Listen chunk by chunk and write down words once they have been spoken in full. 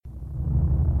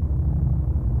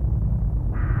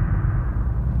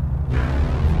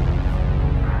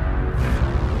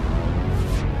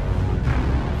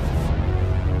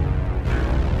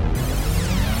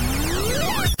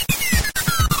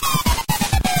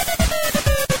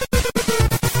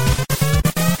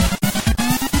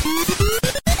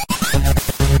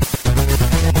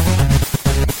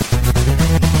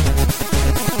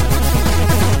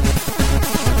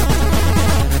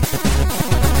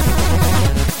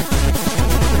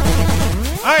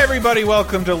Hi, everybody.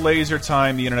 Welcome to Laser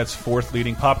Time, the internet's fourth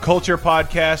leading pop culture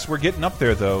podcast. We're getting up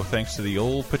there, though, thanks to the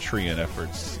old Patreon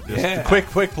efforts. Just a quick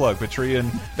plug,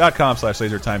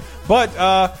 patreon.com/lasertime.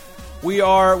 But we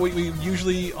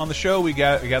usually, on the show, we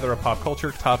gather a pop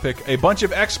culture topic, a bunch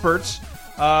of experts,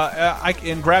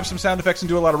 and grab some sound effects and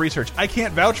do a lot of research. I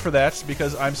can't vouch for that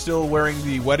because I'm still wearing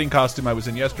the wedding costume I was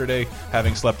in yesterday,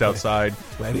 having slept outside.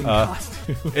 Wedding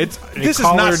costume. This is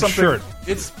not something. Shirt.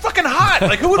 It's fucking hot.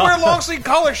 Like, who would wear a long sleeve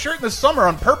collared shirt in the summer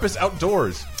on purpose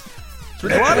outdoors? A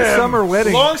lot of summer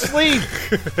weddings. Long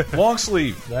sleeve. Long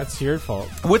sleeve. That's your fault.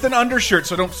 With an undershirt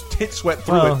so I don't tit sweat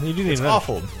through it. You do need it's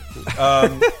awful.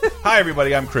 Hi,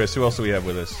 everybody. I'm Chris. Who else do we have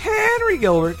with us? Henry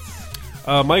Gilbert.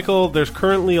 Michael, there's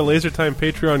currently a Laser Time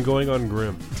Patreon going on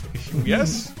Grimm.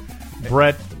 Yes.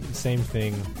 Brett, same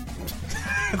thing.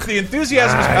 The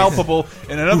enthusiasm is palpable.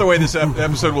 And another way this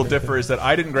episode will differ is that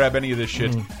I didn't grab any of this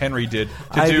shit. Henry did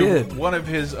to do one of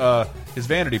his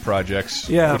vanity projects,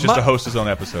 which is to host his own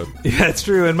episode. Yeah, it's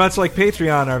true. And much like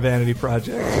Patreon, our vanity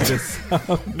project.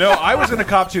 No, I was going to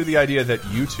cop to the idea that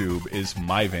YouTube is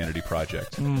my vanity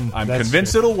project. I'm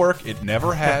convinced it'll work. It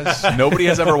never has. Nobody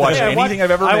has ever watched anything I've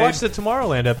ever made. I watched the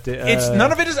Tomorrowland update. It's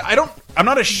none of it is. I'm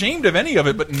not ashamed of any of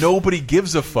it, but nobody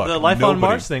gives a fuck. The Life on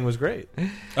Mars thing was great.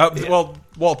 Well,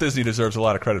 Walt Disney deserves a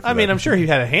lot of credit for that. I mean, I'm sure he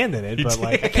had a hand in it, but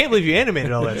like, I can't believe you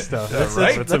animated all that stuff. That's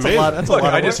right. That's a lot. That's a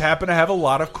lot. I just happen to have a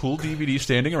lot of cool DVDs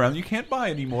standing around that you can't buy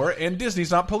anymore, and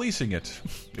Disney's not policing it.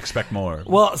 Expect more.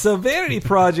 Well, so vanity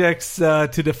projects, to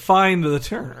define the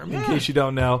term, in case you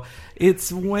don't know, it's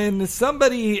when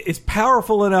somebody is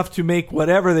powerful enough to make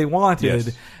whatever they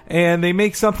wanted, and they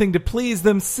make something to please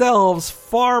themselves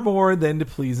far more than to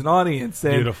please an audience.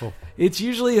 And beautiful. It's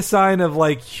usually a sign of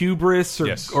like hubris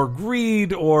or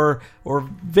greed or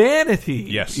vanity.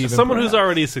 Yes, even someone who's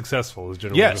already successful is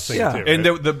generally the thing too. Right? And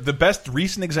the best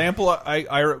recent example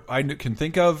I can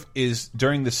think of is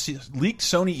during the leaked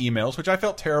Sony emails, which I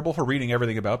felt terrible for reading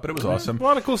everything about, but it was awesome. A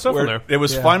lot of cool stuff in there. It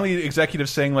was finally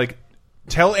executives saying like,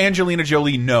 tell Angelina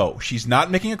Jolie no. She's not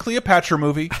making a Cleopatra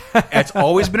movie. It's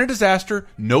always been a disaster.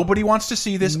 Nobody wants to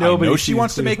see this. I know she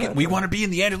wants to make it. We want to be in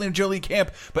the Angelina Jolie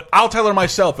camp. But I'll tell her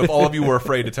myself if all of you were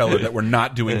afraid to tell her that we're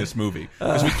not doing this movie.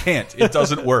 Because we can't. It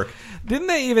doesn't work. Didn't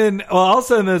they even... Well,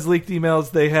 also in those leaked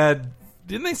emails, they had...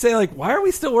 Didn't they say, like, why are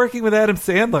we still working with Adam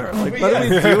Sandler? Like, what are we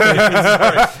doing?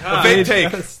 Vape take.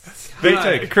 Vape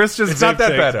take. Chris just it's not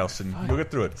that bad, Elson. You'll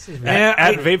get through it.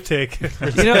 At Vape Take.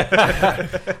 You know,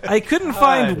 I couldn't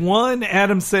find one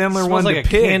Adam Sandler one like to a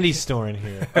pick. candy store in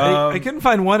here. I couldn't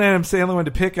find one Adam Sandler one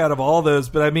to pick out of all those,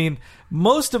 but I mean,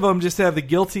 most of them just have the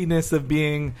guiltiness of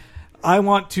being... I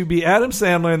want to be Adam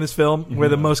Sandler in this film, wear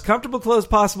the most comfortable clothes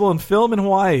possible, and film in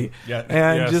Hawaii.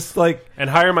 Just like... And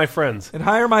hire my friends. To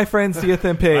get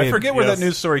them paid. I forget where that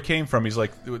news story came from. He's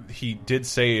like, he did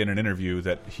say in an interview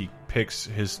that he picks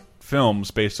his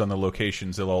films based on the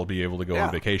locations they'll all be able to go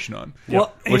on vacation on.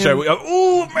 Well, which Adam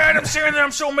Sandler, I'm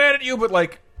so mad at you, but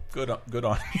like... Good on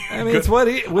you. I mean, it's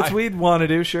what we'd want to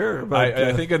do, sure. But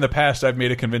I think in the past I've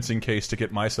made a convincing case to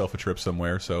get myself a trip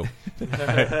somewhere, so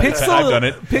Pixel, I've done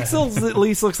it. Pixels at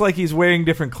least looks like he's wearing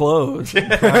different clothes.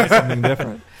 Something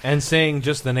different. And saying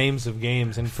just the names of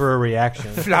games and for a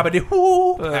reaction. Donkey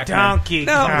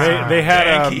They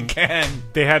had Donkey Kong.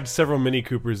 They had several Mini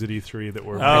Coopers at E3 that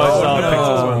were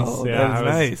Pixels ones. Yeah, that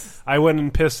was nice. I went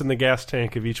and pissed in the gas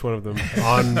tank of each one of them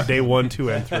on day 1,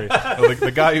 2, and 3.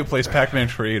 The guy who plays Pac-Man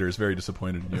Creator is very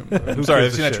disappointed in you. I'm sorry,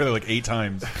 I've seen that trailer like 8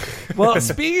 times. Well,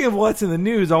 speaking of what's in the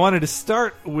news, I wanted to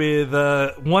start with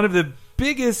one of the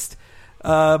biggest,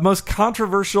 most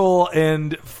controversial,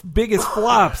 and biggest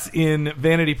flops in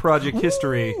Vanity Project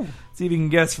history. See if you can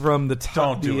guess from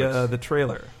the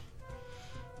trailer.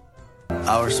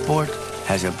 Our sport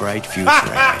has a bright future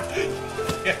ahead.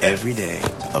 Every day,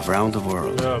 around the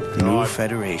world, new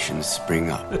federations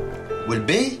spring up. Will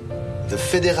be the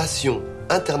Fédération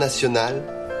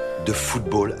Internationale de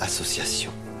Football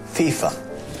Association. FIFA.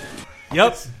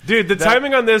 Yep. Dude, the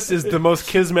timing on this is the most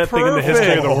kismet thing in the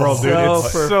history of the world, dude.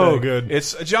 It's so good.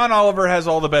 It's John Oliver has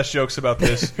all the best jokes about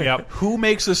this. Yep. Who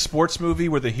makes a sports movie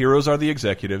where the heroes are the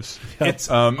executives? It's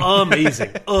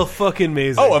amazing. Fucking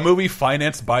amazing. Oh, a movie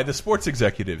financed by the sports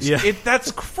executives. Yeah.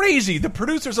 That's crazy. The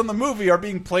producers on the movie are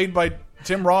being played by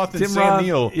Tim Roth and Sam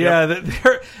Neill. Yeah,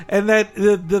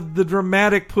 the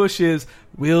dramatic push is,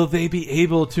 will they be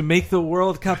able to make the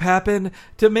World Cup happen?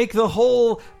 To make the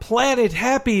whole planet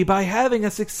happy by having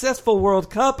a successful World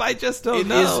Cup? I just don't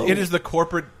know. It is the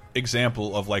corporate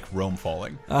example of like Rome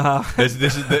falling.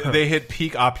 They hit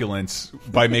peak opulence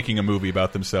by making a movie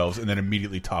about themselves and then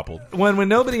immediately toppled. When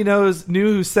nobody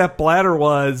knew who Sepp Blatter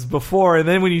was before, and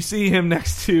then when you see him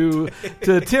next to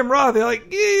Tim Roth, they're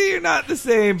like, you're not the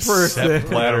same person. Sepp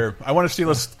Blatter. I want to steal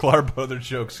a Clark other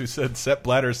jokes who said Sepp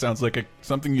Blatter sounds like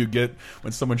something you get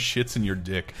when someone shits in your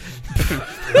dick.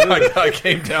 I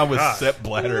came down with Sepp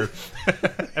Blatter.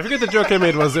 I forget the joke I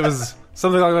made was it was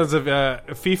something like that.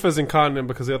 FIFA's incontinent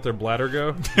because they let their bladder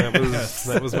go.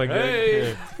 That was my gag. Hey.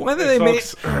 Yeah. Whether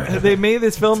they made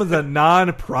this film as a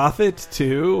non-profit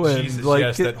too, and Jesus, like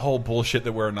yes, that whole bullshit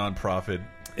that we're a non-profit.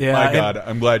 Yeah, my God,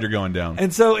 I'm glad you're going down.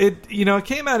 And so it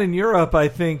came out in Europe, I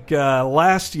think,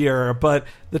 last year, but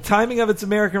the timing of its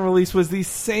American release was the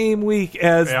same week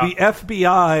as the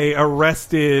FBI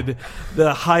arrested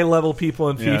the high-level people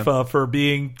in FIFA for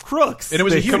being crooks. And it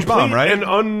was a huge bomb, right?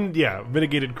 And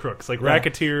mitigated crooks, like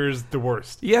racketeers, the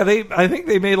worst. Yeah, I think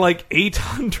they made like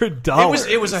 $800.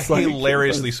 It was a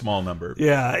hilariously small number.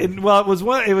 Yeah, it was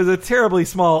a terribly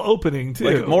small opening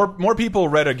too. Like more people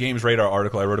read a Games Radar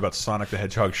article I wrote about Sonic the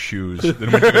Hedgehog shoes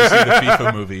than went to go see the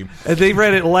FIFA movie. And they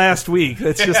read it last week.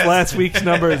 It's just last week's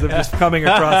numbers of just coming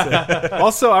across it.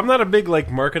 Also, I'm not a big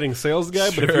marketing sales guy,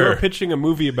 but if you're pitching a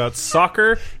movie about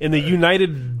soccer in the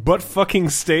United butt-fucking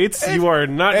States, you are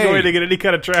not going to get any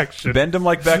kind of traction. Bend 'em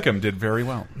like Beckham did very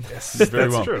well. Yes, very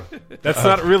that's well. True. That's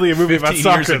not really a movie about 15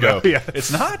 soccer, years ago. though. Yeah.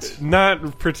 It's not?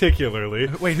 Not particularly.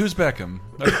 Wait, who's Beckham?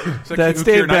 That's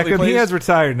Dave Beckham. He has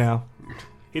retired now.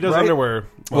 He does underwear.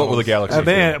 What will the Galaxy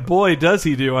do? Boy, does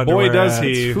he do underwear. Boy, does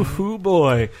he. Ooh,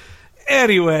 boy.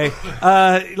 Anyway,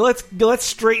 let's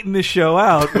straighten this show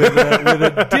out with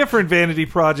a different vanity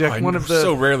project. I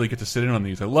so rarely get to sit in on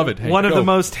these. I love it. Hey, one of the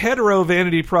most hetero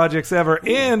vanity projects ever,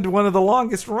 and one of the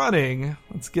longest running.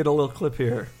 Let's get a little clip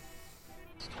here.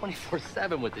 It's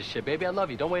 24/7 with this shit, baby. I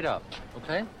love you. Don't wait up,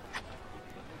 okay?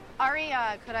 Ari,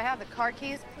 could I have the car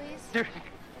keys, please?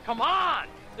 Come on!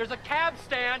 There's a cab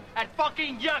stand at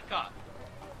fucking Yucca.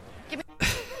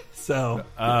 So,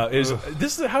 how is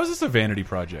this a vanity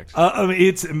project?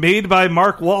 It's made by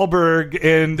Mark Wahlberg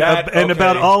and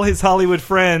about all his Hollywood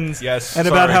friends. Yes, and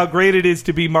about how great it is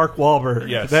to be Mark Wahlberg.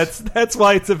 Yes, that's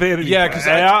why it's a vanity. Yeah, because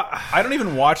I don't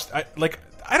even watch.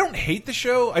 I don't hate the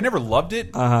show. I never loved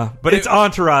it. But it's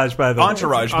Entourage, by the way.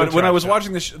 Entourage. But when I was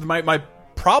watching this, my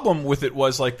problem with it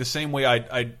was like the same way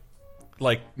I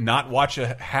not watch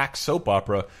a hack soap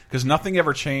opera, because nothing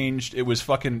ever changed. It was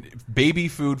fucking baby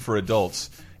food for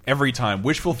adults every time.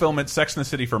 Wish fulfillment, Sex and the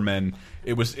City for men.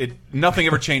 Nothing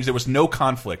ever changed. There was no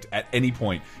conflict at any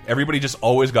point. Everybody just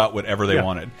always got whatever they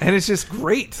wanted, and it's just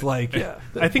great. I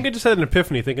think I just had an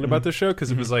epiphany thinking about this show, because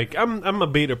it was like I'm a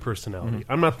beta personality.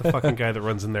 I'm not the fucking guy that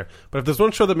runs in there. But if there's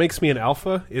one show that makes me an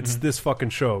alpha, it's this fucking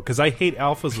show, because I hate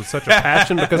alphas with such a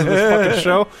passion because of this fucking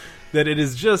show that it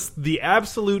is just the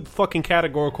absolute fucking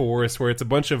categorical worst, where it's a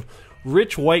bunch of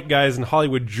rich white guys in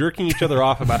Hollywood jerking each other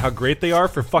off about how great they are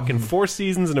for fucking 4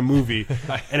 seasons in a movie,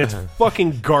 and it's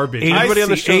fucking garbage. Everybody on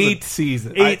the show, 8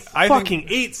 seasons.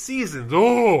 8 seasons.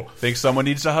 Oh, think someone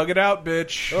needs to hug it out,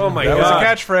 bitch. Oh my God, that was a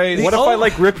catchphrase. What if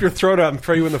I rip your throat out and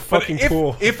throw you in the fucking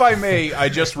pool? If I may, I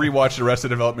just rewatched Arrested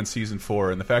Development season 4,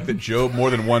 and the fact that Joe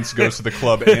more than once goes to the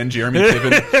club and Jeremy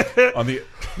Piven on the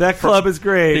club is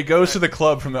great. He goes to the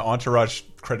club from the Entourage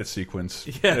credit sequence.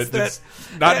 Yes,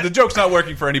 the joke's not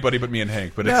working for anybody but me and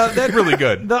Hank, but it's really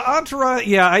good. The Entourage,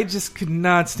 I just could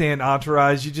not stand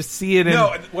Entourage. You just see it.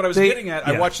 What I was getting at,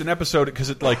 I watched an episode because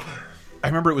I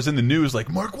remember it was in the news, like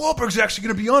Mark Wahlberg's actually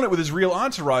going to be on it with his real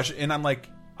entourage, and I'm like,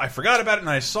 I forgot about it, and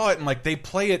I saw it, and they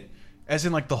play it as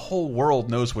in the whole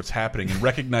world knows what's happening and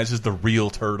recognizes the real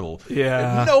turtle.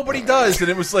 Yeah, and nobody does, and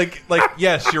it was like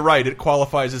yes, you're right, it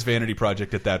qualifies as vanity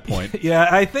project at that point. Yeah,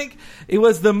 I think it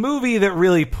was the movie that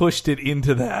really pushed it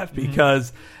into that,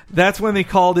 because that's when they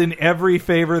called in every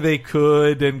favor they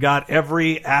could and got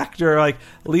every actor. Like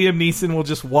Liam Neeson will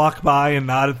just walk by and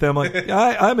nod at them like,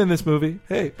 I'm in this movie.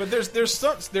 Hey, but there's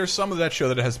some of that show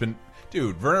that has been,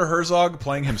 dude, Werner Herzog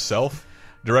playing himself,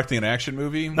 directing an action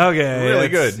movie. Okay, really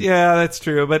good. Yeah, that's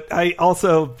true. But I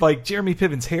also like Jeremy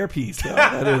Piven's hairpiece. Though.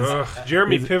 That is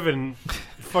Jeremy Piven.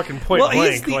 Fucking point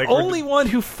blank. He's the only one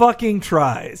who fucking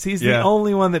tries. He's the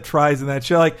only one that tries in that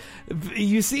show. Like,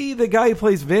 you see the guy who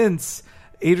plays Vince,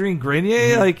 Adrian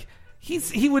Grenier,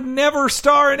 he would never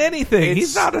star in anything.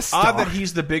 He's not a star. Odd that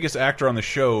he's the biggest actor on the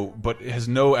show, but has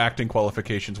no acting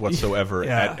qualifications whatsoever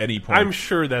at any point. I'm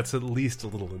sure that's at least a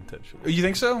little intentional. You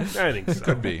think so? I think so.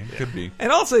 Could be.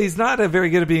 And also, he's not very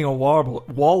good at being a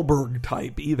Wahlberg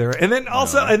type either. And then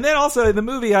also in the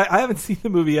movie, I haven't seen the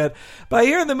movie yet, but I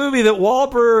hear in the movie that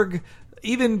Wahlberg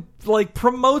even like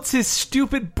promotes his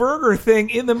stupid burger thing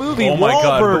in the movie. Oh my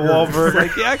God, the Wahlburgers.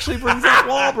 Like he actually brings up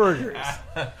Wahlburgers.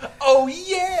 Oh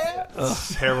yeah,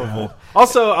 Terrible.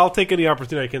 Also, I'll take any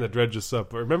opportunity I can to dredge this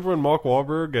up. Remember when Mark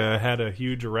Wahlberg had a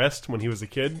huge arrest when he was a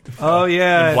kid? Oh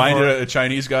yeah, blinded a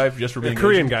Chinese guy just for being A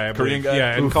Korean Asian? guy, I Korean believe. guy,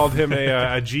 Yeah, and called him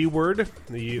a G word.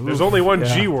 There's only one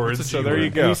G word, so there you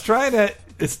go. He's trying to.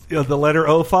 The letter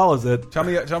O follows it. Tell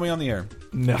me on the air.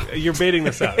 No, You're baiting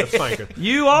this out. That's fine. Good.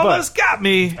 you almost got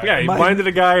me. Yeah, he blinded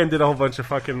a guy and did a whole bunch of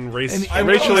fucking racially I've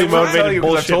motivated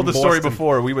bullshit. I've told the in story Boston.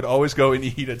 before. We would always go and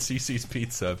eat at CC's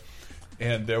Pizza,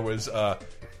 and there was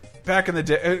back in the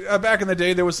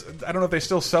day. There was, I don't know if they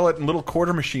still sell it in little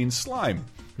quarter machine slime.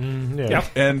 Yeah.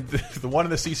 And the one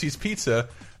in the CC's Pizza,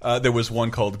 there was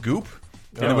one called Goop,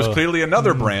 and it was clearly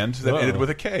another brand that ended with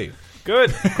a K.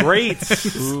 Good. Great.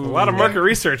 A lot of market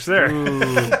research there. Ooh,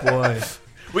 boy.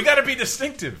 We got to be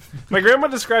distinctive. My grandma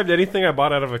described anything I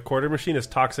bought out of a quarter machine as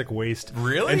toxic waste.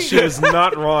 Really? And she was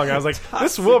not wrong. I was like,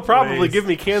 this will probably waste. give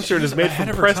me cancer and is made ahead from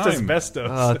of her pressed time.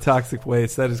 asbestos. Toxic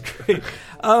waste. That is great.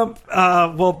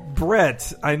 Well,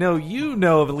 Brett, I know you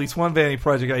know of at least one vanity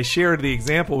project. I shared the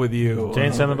example with you.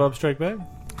 Jane Silent Bob Strike Back.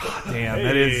 Damn,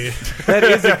 Hey. that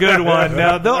is a good one.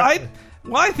 Now, though, I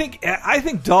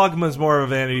think Dogma's more of a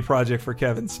vanity project for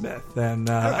Kevin Smith than.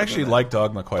 I actually like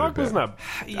Dogma quite Dogma's a bit. not.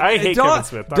 I hate Kevin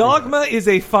Smith. Dogma is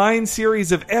a fine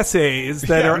series of essays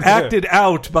that are acted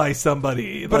out by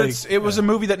somebody. But like, it was a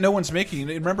movie that no one's making.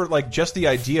 Remember, like, just the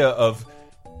idea of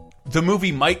the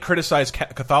movie might criticize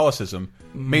Catholicism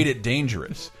made it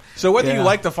dangerous. So whether you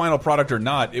like the final product or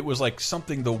not, it was like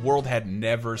something the world had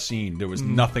never seen. There was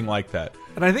nothing like that.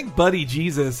 and I think Buddy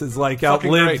Jesus is like Fucking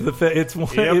outlived great. the. It's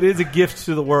it is a gift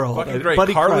to the world. Fucking great.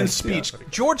 Buddy Carlin's Christ, speech.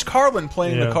 George Carlin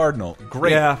playing the Cardinal.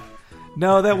 Great. Yeah.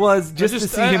 No, that was just to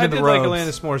see him I in the did robes. like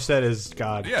Alanis Morissette as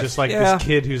God, Yes. just like Yeah. this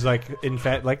kid who's like, in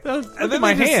fact, like, oh, look then at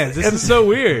my they just- hands. This and- is so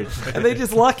weird. And they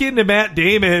just luck into Matt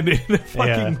Damon in the fucking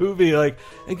Yeah. movie. Like,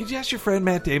 hey, could you ask your friend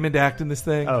Matt Damon to act in this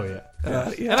thing? Oh yeah.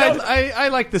 Yeah. And I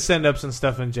like the send ups and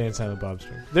stuff in Jay and Silent Bob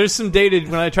Strike. There's some dated.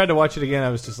 When I tried to watch it again, I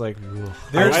was just like, ugh.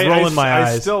 I was rolling my I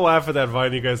eyes. still laugh at that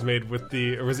Vine you guys made with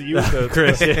the, or was it you,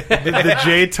 Chris? The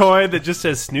J toy that just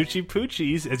says Snoochie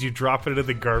Poochies as you drop it into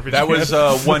the garbage. That can.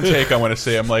 was one take I want to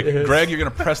say. I'm like, Greg, you're going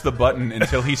to press the button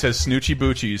until he says Snoochie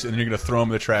Boochies, and then you're going to throw him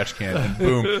in the trash can, and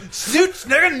boom. Snooch,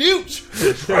 nigga,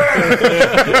 nooch!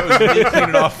 That was me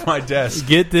cleaning off my desk.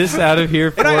 Get this out of here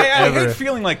And forever. I hate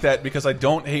feeling like that because I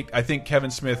don't hate. I think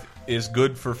Kevin Smith is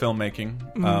good for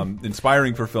filmmaking,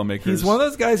 inspiring for filmmakers. He's one of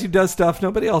those guys who does stuff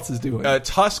nobody else is doing.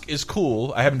 Tusk is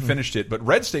cool. I haven't finished it, but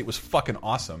Red State was fucking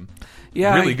awesome.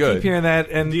 yeah, really I good. keep hearing that.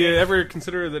 And Do you ever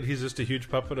consider that he's just a huge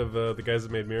puppet of the guys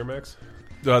that made Miramax?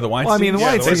 The Weinstein. Well, I mean, the they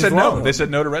Weinstein said is no. long. They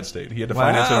said no to Red State. He had to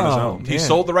finance it on his Wow, own. He man.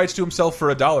 sold the rights to himself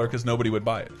for $1 because nobody would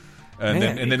buy it. And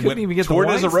Man, then he went couldn't even get the toured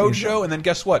as a road Weinstein show, and then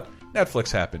guess what?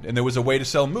 Netflix happened, and there was a way to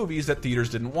sell movies that theaters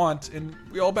didn't want, and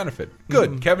we all benefit.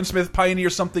 Good. Kevin Smith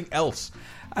pioneers something else.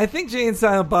 I think Jay and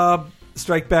Silent Bob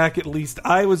Strike Back, at least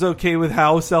I was okay with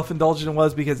how self-indulgent it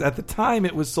was, because at the time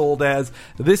it was sold as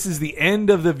this is the end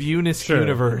of the Viewness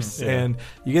universe, and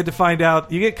you get to find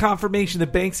out, you get confirmation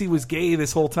that Banksy was gay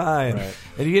this whole time,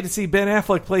 and you get to see Ben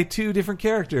Affleck play two different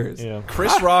characters. Yeah.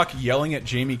 Chris Rock yelling at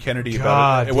Jamie Kennedy God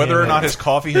about it, whether damn or not it. his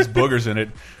coffee has boogers in it.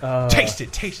 Taste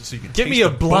it, so you can Get taste me a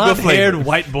the booger blonde-haired flavor.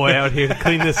 white boy out here to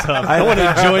clean this up. I want to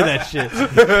enjoy that shit.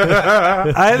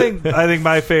 I think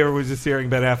my favorite was just hearing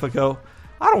Ben Affleck go,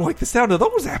 I don't like the sound of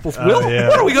those apples, Will. yeah.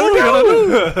 What are we going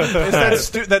to do?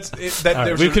 Is that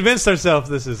there's We've convinced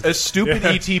ourselves this is a stupid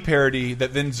ET parody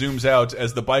that then zooms out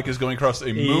as the bike is going across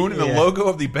a moon, and the logo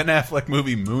of the Ben Affleck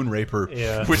movie Moonraper,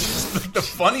 Yeah. which is the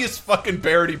funniest fucking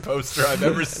parody poster I've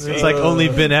ever seen. It's like only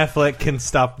Ben Affleck can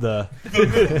stop the.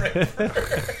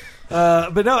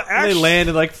 But no, They actually,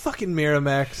 landed like fucking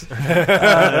Miramax.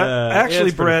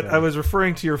 actually Brett, I was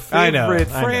referring to your I know,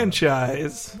 favorite I know.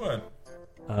 franchise.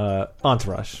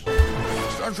 Entourage.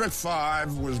 Star Trek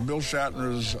V was Bill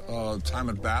Shatner's time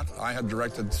at bat. I had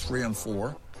directed 3 and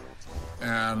 4,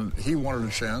 and he wanted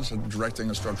a chance at directing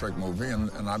a Star Trek movie,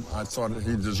 and I thought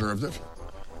he deserved it.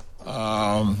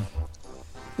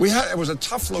 It was a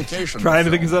tough location. Trying to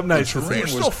think of something nice The to say. terrain We're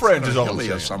was still friends, kind is of all I'm hilly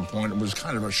saying. at some point. It was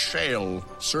kind of a shale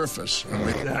surface. And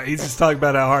we, He's just talking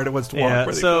about how hard it was to walk. Yeah.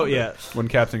 where they So filmed it. yeah. when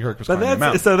Captain Kirk was But climbing the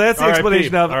mountain. that's the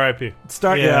explanation of R.I.P.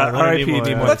 start. Yeah, Yeah, Leonard R.I.P. Nimoy,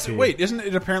 Nimoy. That's, wait, isn't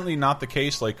it apparently not the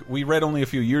case? Like, we read only a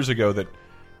few years ago that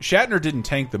Shatner didn't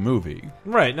tank the movie.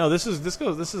 Right. No, this is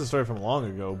a story from long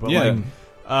ago. But Yeah.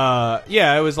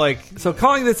 yeah, it was like So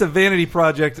calling this a vanity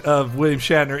project of William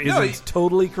Shatner isn't he-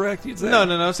 totally correct. You'd say no.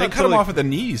 It's They not cut him totally- off at the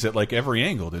knees at like every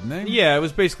angle, didn't they? Yeah, it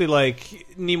was basically like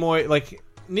Nimoy. Like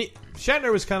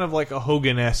Shatner was kind of like a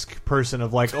Hogan-esque person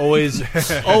of like always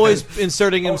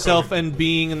inserting himself and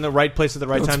being in the right place at the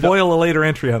right time. Spoil a later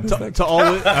entry on this thing. To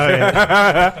always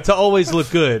to always look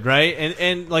good, right?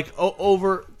 And like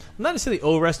not necessarily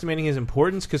overestimating his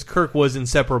importance, because Kirk was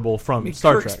inseparable from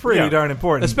Star Kirk's Trek. pretty darn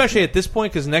important, especially at this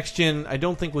point, because Next Gen I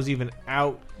don't think was even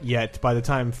out yet by the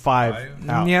time 5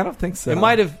 out. Yeah, I don't think so. It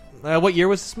might have. What year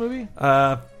was this movie?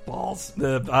 Balls.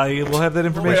 I will have that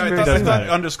information. I thought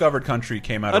Undiscovered Country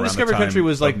came out. Undiscovered around the time Country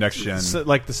was like Next Gen,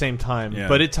 like the same time, Yeah.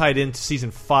 but it tied into season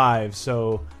 5.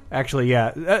 So actually,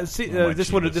 yeah,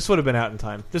 this would have been out in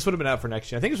time. This would have been out for Next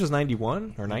Gen. I think this was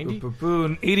 91 or 90.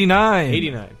 89.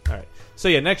 89. All right. So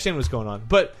yeah, Next Gen was going on,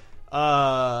 but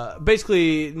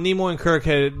basically Nimoy and Kirk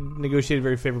had negotiated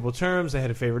very favorable terms. They had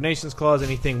a favored nations clause.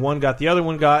 Anything one got, the other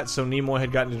one got. So Nimoy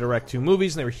had gotten to direct 2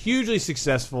 movies, and they were hugely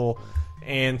successful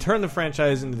and turned the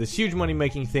franchise into this huge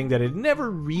money-making thing that had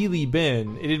never really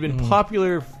been. It had been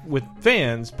popular with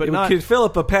fans, but it not... could fill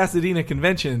up a Pasadena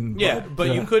convention. Yeah,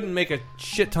 but you couldn't make a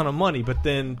shit ton of money. But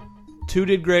then 2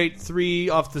 did great, 3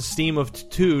 off the steam of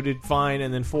 2 did fine,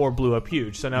 and then 4 blew up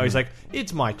huge. So now he's like,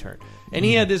 it's my turn. And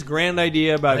he had this grand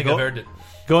idea about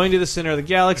going to the center of the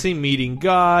galaxy, meeting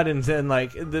God, and then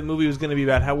like the movie was going to be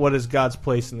about what is God's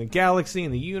place in the galaxy,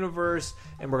 in the universe,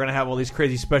 and we're going to have all these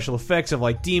crazy special effects of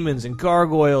like demons and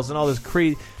gargoyles and all this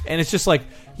crazy. And it's just like,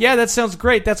 yeah, that sounds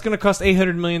great. That's going to cost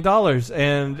 $800 million.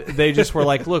 And they just were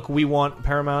like, look,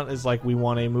 Paramount is like, we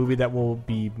want a movie that will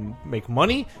make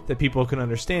money that people can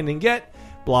understand and get,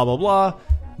 blah blah blah.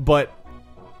 But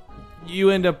you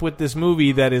end up with this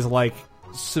movie that is like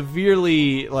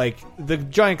severely, like, the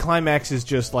giant climax is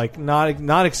just like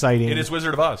not exciting. It is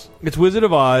Wizard of Oz. It's Wizard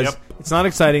of Oz. Yep. It's not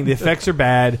exciting. The effects are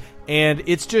bad, and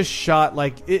it's just shot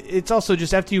like it's also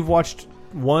just after you've watched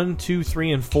 1, 2,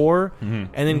 3, and 4, and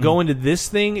then go into this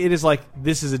thing. It is like,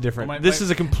 this is a different. This is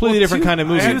a completely different kind of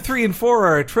movie. 2, 3, and 4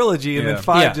 are a trilogy, and then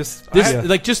 5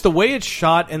 like just the way it's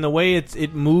shot and the way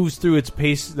it moves through its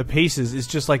pace. The paces is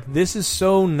just like, this is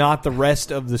so not the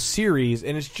rest of the series,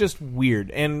 and it's just weird.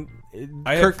 And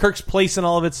Kirk's place in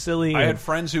all of it's silly. I had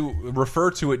friends who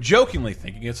refer to it jokingly,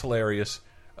 thinking it's hilarious.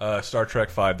 Star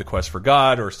Trek V: The Quest for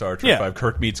God, or Star Trek V: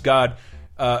 Kirk Meets God.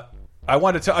 I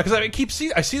wanted to, because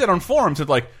I see that on forums. It's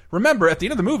like, remember, at the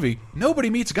end of the movie,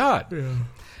 nobody meets God. Yeah.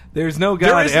 There's no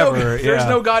God ever. There's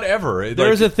no God ever.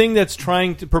 There's a thing that's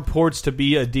purports to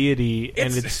be a deity,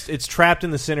 and it's trapped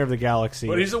in the center of the galaxy.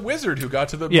 But he's a wizard who got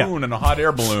to the moon in a hot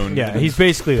air balloon. Yeah, he's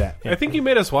basically that. I think you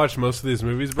made us watch most of these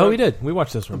movies, bro. Oh, we did. We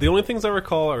watched this one. The only things I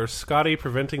recall are Scotty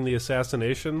preventing the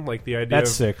assassination, like the idea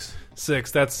That's of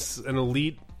 6. That's an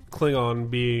elite Klingon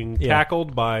being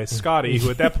tackled by Scotty, who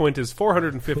at that point is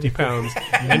 450 pounds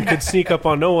and could sneak up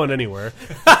on no one anywhere.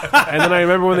 And then I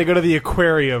remember when they go to the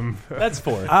aquarium. That's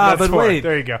 4. But 4. wait,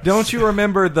 there you go. Don't you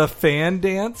remember the fan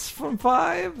dance from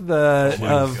 5? God.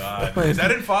 Is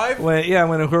that in 5? When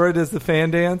Uhura does the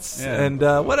fan dance, and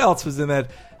what else was in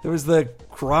that? There was the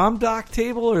Gromdak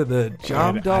table or the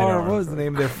Jamdar. What was the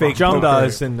name of their fake Jamdar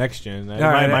is in Next Gen.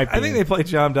 I think they played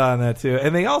Jamdar in that too,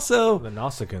 and they also the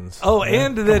Nausicaans. Oh,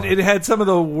 and that it had some of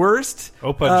the worst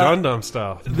Opa Jondam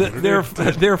style.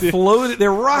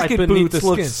 Their rocket boots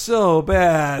looked so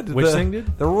bad. Which thing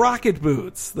did? The rocket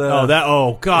boots.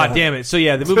 God damn it! So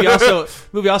yeah, the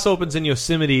movie also opens in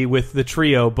Yosemite with the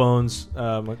trio Bones,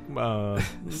 Spock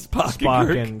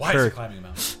and Why Kirk. is he climbing a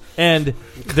mountain? And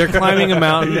they're climbing a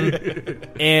mountain,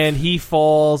 and he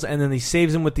falls, and then he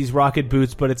saves him with these rocket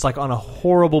boots, but it's like on a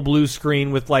horrible blue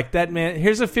screen with like that man.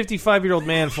 Here's a 55-year-old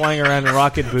man flying around in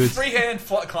rocket boots. Freehand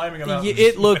climbing a mountain.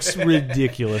 It looks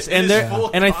ridiculous. And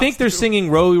I think they're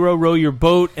singing "Row, row, row your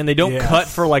boat," and they don't cut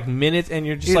for like minutes, and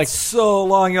you're just it's like so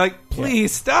long. You're like,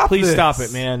 please stop. Please stop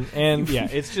it, man. And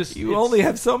it's just you only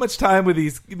have so much time with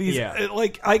these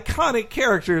like iconic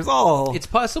characters. It's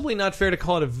possibly not fair to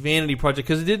call it a vanity project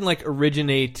because it didn't like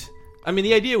originate. I mean,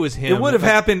 the idea was him. It would have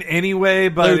happened anyway,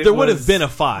 but there would have been a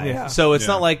 5. Yeah. So it's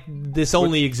not like this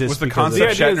only exists. Was the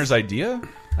concept Shatner's idea?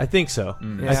 I think so.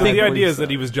 I think the idea is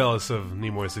that he was jealous of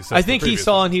Nimoy's success. I think he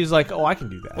saw and he was like, "Oh, I can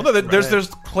do that." Well, no,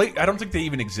 there's I don't think they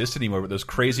even exist anymore. But those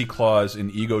crazy claws in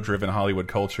ego-driven Hollywood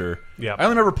culture. Yeah, I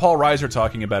only remember Paul Reiser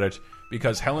talking about it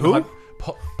because Helen Hunt.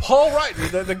 Paul Wright,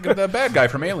 the bad guy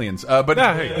from Aliens, but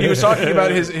he was talking about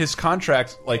his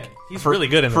contract. Like he's really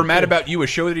good for Mad About You, a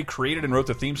show that he created and wrote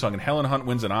the theme song, and Helen Hunt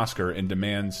wins an Oscar and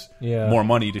demands more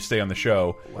money to stay on the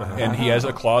show. Wow. And he has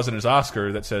a clause in his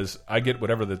Oscar that says, "I get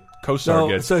whatever the co-star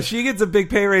gets." So she gets a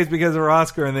big pay raise because of her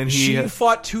Oscar, and then she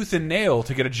fought tooth and nail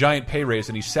to get a giant pay raise,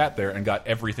 and he sat there and got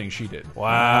everything she did.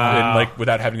 Wow! And, like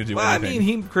without having to do anything. I mean,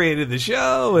 he created the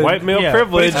show. And, white male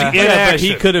privilege. But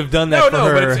he could have done that for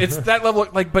her. But it's that level.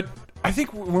 Like, but I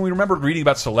think when we remember reading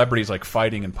about celebrities like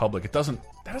fighting in public, that doesn't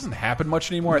happen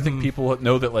much anymore. I think people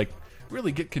know that like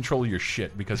really get control of your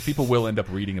shit because people will end up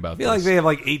reading about. I feel like they have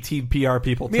like 18 PR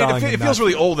people. Telling it feels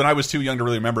really old, and I was too young to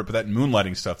really remember it. But that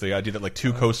moonlighting stuff, the idea that like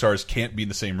two co-stars can't be in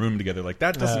the same room together, like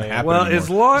that doesn't happen. Well, anymore. as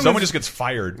long someone as just gets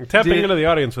fired, tapping into the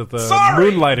audience with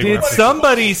moonlighting. Did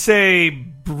somebody say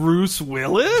Bruce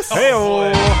Willis? Hey, respect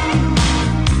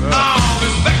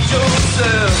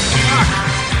yourself.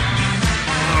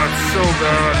 Oh, it's so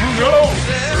bad. No.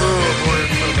 Oh, boy,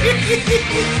 it's so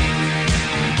bad.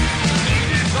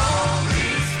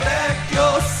 Respect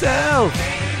yourself.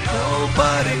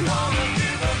 Nobody.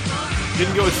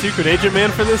 Didn't go with Secret Agent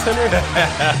Man for this, Henry?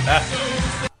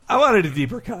 I wanted a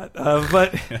deeper cut,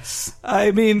 but yes.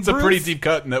 I mean, it's a pretty deep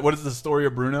cut. And what is the story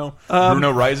of Bruno?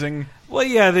 Bruno Rising. Well,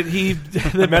 yeah,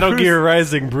 that Metal Gear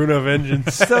Rising, Bruno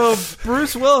Vengeance. So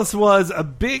Bruce Willis was a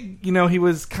big, he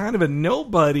was kind of a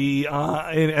nobody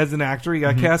as an actor. He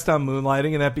got cast on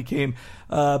Moonlighting, and that became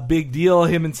a big deal.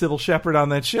 Him and Sybil Shepherd on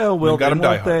that show. Will got him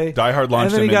Die Hard. Die Hard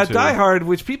launched him and then he got into... Die Hard,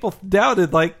 which people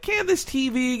doubted. Like, can this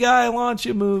TV guy launch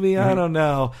a movie? I don't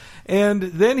know. And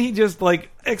then he just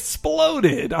like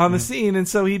exploded on the scene, and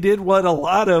so he did what a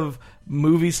lot of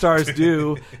movie stars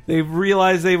do. They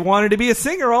realized they wanted to be a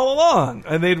singer all along,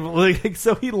 and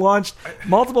so he launched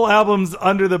multiple albums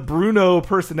under the Bruno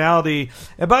personality.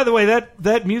 And by the way,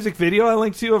 that music video I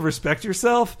linked to of Respect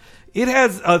Yourself, it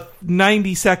has a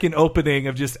 90-second opening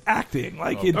of just acting,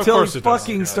 until he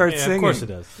fucking starts singing. Of course it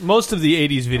does. Most of the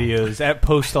 80s videos at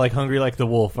post like Hungry Like the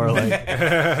Wolf are like...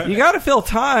 You got to fill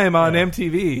time on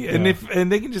MTV,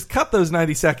 and they can just cut those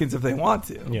 90 seconds if they want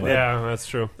to. Yeah, that's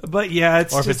true. But yeah,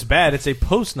 if it's bad, it's a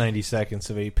post 90 seconds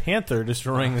of a panther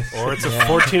destroying this. Or it's a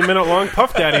 14-minute long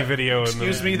Puff Daddy video.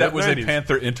 Excuse me, that was a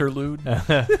Panther interlude. No,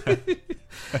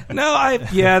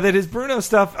 that is Bruno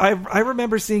stuff. I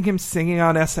remember seeing him singing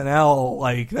on SNL.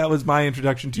 Like, that was my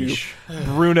introduction to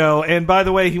Bruno. And by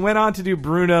the way, he went on to do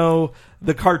Bruno,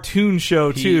 the cartoon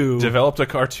show, too. He developed a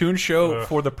cartoon show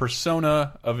for the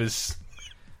persona of his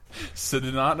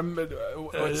pseudonym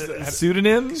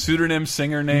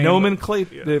singer name.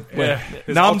 Nomenclature.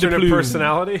 His alternate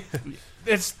personality.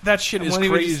 That shit is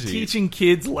when crazy. He was teaching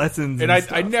kids lessons, and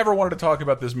I never wanted to talk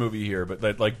about this movie here, but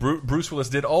that like Bruce Willis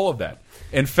did all of that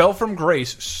and fell from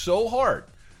grace so hard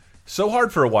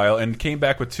for a while, and came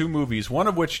back with 2 movies, one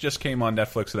of which just came on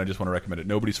Netflix, and I just want to recommend it.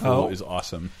 Nobody's Fool is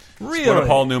awesome. Really? It's one of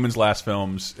Paul Newman's last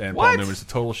films, and Paul Newman's a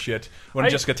total shit. One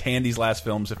of Jessica Tandy's last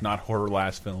films, if not her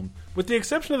last film. With the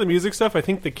exception of the music stuff, I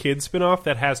think the kid spin-off,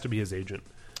 that has to be his agent.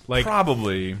 Like,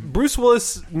 probably. Bruce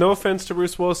Willis, no offense to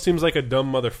Bruce Willis, seems like a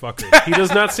dumb motherfucker. He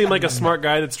does not seem like a smart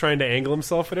guy that's trying to angle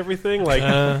himself at everything.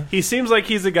 Like, he seems like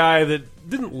he's a guy that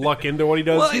didn't luck into what he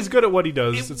does. He's good at what he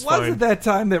does. It's fine. It was at that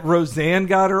time that Roseanne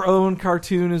got her own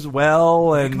cartoon as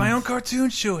well. And my own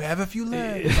cartoon show, have a few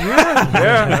legs. As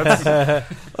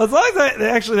long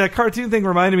as that cartoon thing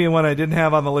reminded me of one I didn't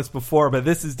have on the list before, but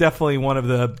this is definitely one of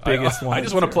the biggest ones. I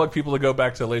just want to plug people to go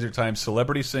back to Laser Time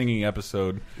celebrity singing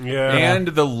episode, Yeah. and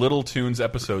the Little Tunes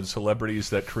episode, celebrities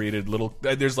that created little.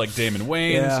 There's like Damon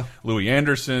Wayans, Louis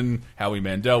Anderson, Howie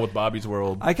Mandel with Bobby's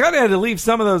World. I kind of had to leave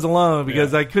some of those alone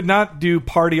because I could not do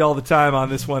Party All the Time on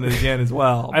this one again as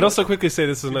well. I'd also quickly say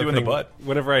this is another thing. The butt.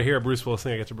 Whenever I hear a Bruce Willis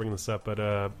thing, I get to bring this up. But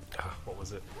what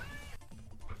was it?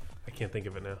 I can't think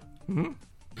of it now.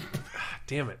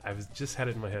 Damn it! I just had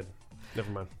it in my head.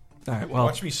 Never mind. All right. Well,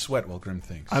 watch me sweat while Grim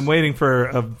thinks. I'm waiting for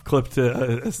a clip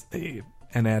to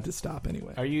an ad to stop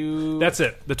anyway. Are you? That's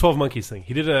it. The 12 Monkeys thing.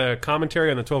 He did a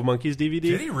commentary on the 12 Monkeys DVD.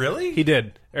 Did he really? He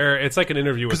did. It's like an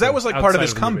interview with because that was like part of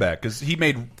his outside the movie. comeback because he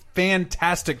made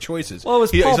fantastic choices. Well, it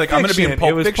was he's Pulp like, I'm going to be in Fiction.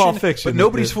 Pulp It was Fiction, Pulp Fiction but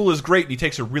Nobody's Fool is great, and he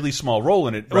takes a really small role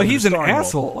in it. Well, he's an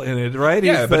asshole in it, right?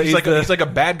 Yeah, but he's like a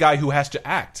bad guy who has to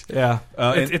act. Yeah,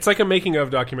 it's like a making of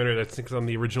documentary that's on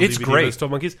the original It's DVD. great. Of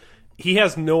 12 Monkeys. He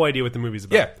has no idea what the movie's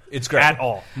about. Yeah, it's great at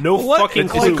all. No What? fucking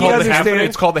It's clue.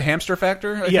 It's called the Hamster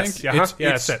Factor. I Yes, think.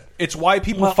 that's it. It's why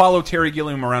people follow Terry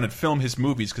Gilliam around and film his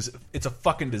movies because it's a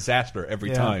fucking disaster every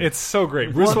time. It's so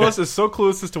great. Bruce Willis is so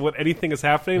clueless as to what anything is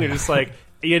happening. They're just like,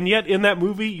 and yet in that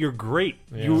movie, you're great.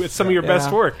 It's some of your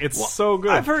best work. It's so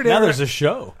good. I've heard Now there's a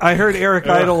show. I heard Eric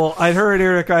Idle. I heard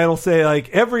Eric Idle say like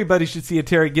everybody should see a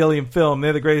Terry Gilliam film.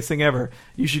 They're the greatest thing ever.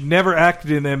 You should never act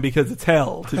in them because it's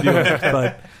hell to do it.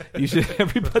 But you should.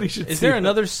 Everybody should. Is see there it.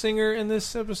 another singer in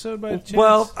this episode by chance?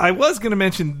 Well, I was going to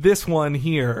mention this one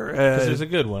here. Because there's a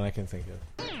good one I can think of.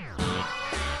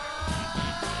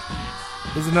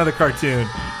 There's another cartoon.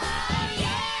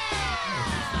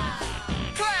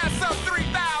 Class of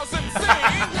 3000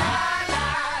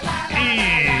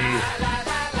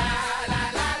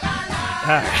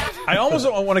 I I almost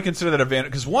don't want to consider that a van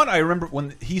because one, I remember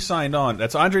when he signed on.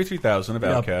 That's Andre 3000 of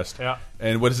Outkast. Yeah.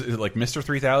 And what is it like, Mr.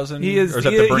 3000? He is. Or is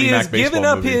that the Bernie he Mac has baseball given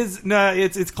up movie? his. No,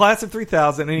 it's Class of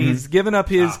 3000, and he's given up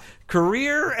his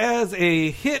career as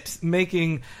a hit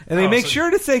making. And they make sure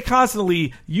to say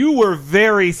constantly, "You were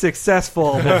very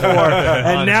successful before,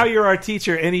 and now you're our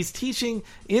teacher." And he's teaching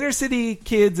inner city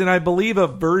kids, and I believe a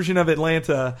version of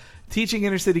Atlanta. Teaching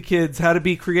inner city kids how to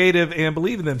be creative and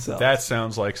believe in themselves. That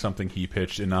sounds like something he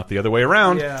pitched and not the other way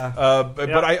around. Yeah.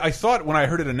 But I thought when I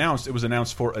heard it announced, it was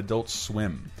announced for Adult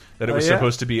Swim. That it was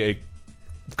supposed to be a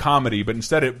comedy, but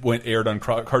instead it aired on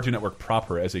Cartoon Network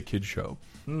proper as a kid show.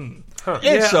 And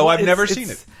so I've never seen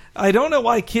it. I don't know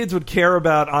why kids would care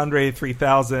about Andre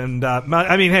 3000.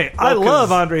 I mean, hey, I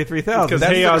love Andre 3000. Because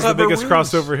Hey Ya is the biggest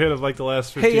crossover hit of like the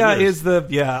last 15 Hey Ya years.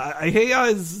 Hey Ya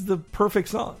is the perfect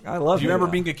song. I love it. Do you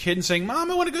remember being a kid and saying, "Mom,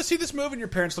 I want to go see this movie," and your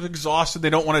parents look exhausted, they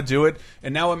don't want to do it,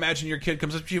 and now imagine your kid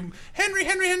comes up to you, Henry,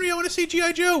 I want to see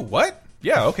G.I. Joe. What?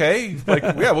 Yeah, okay. Like,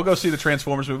 yeah, we'll go see the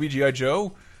Transformers movie, G.I.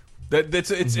 Joe.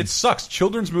 It sucks.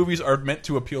 Children's movies are meant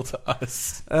to appeal to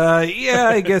us. Yeah,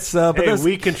 I guess so. But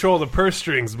we control the purse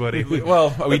strings, buddy.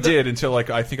 We did until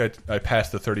I think I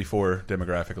passed the 34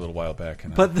 demographic a little while back,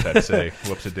 and I'd say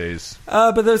whoops-a-days.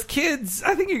 But those kids,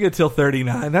 I think you get till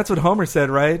 39. That's what Homer said,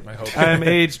 right? I hope. I'm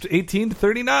aged 18 to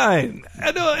 39.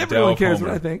 I know everyone cares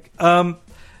Homer. what I think.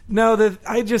 No,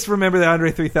 I just remember the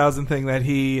Andre 3000 thing that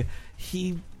he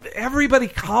everybody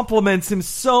compliments him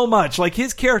so much. Like,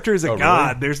 his character is a god.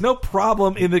 Really? There's no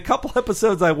problem. In the couple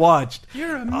episodes I watched,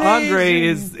 you're amazing. Andre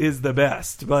is the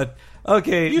best. But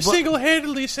okay, you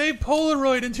single-handedly saved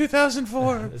Polaroid in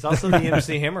 2004. There's also the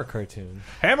MC Hammer cartoon,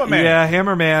 Hammerman. Yeah,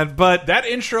 Hammerman. But that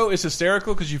intro is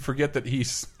hysterical because you forget that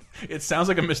it sounds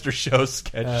like a Mr. Show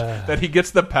sketch that he gets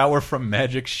the power from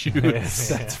magic shoes. Yes,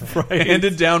 that's right.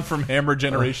 Handed down from Hammer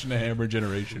generation to Hammer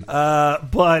generation.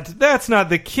 But that's not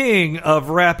the king of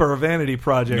rapper vanity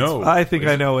projects. No, I think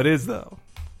I know it is, though.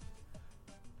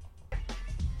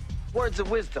 Words of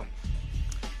wisdom.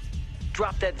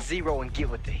 Drop that zero and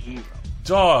get with the hero.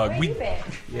 Dog,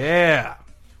 yeah.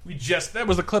 That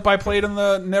was the clip I played on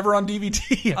the Never on DVD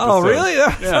episode. Oh, really?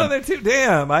 That's on there too.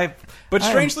 Damn. But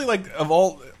strangely, like, of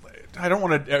all, I don't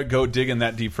want to go digging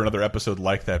that deep for another episode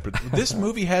like that, but this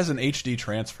movie has an HD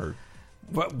transfer.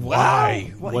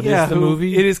 Why? What is the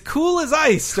movie? It is Cool as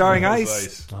Ice, starring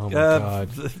Ice. Oh, my God.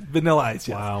 Vanilla Ice,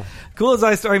 yes. Wow. Cool as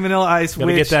Ice, starring Vanilla Ice.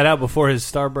 Gotta get that out before his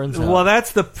star burns out. Well,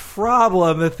 that's the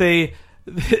problem, that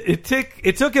it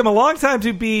took him a long time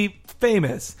to be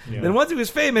famous. Yeah. Then once he was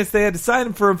famous, they had to sign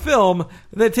him for a film.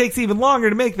 And that takes even longer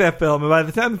to make that film. And by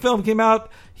the time the film came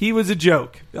out, he was a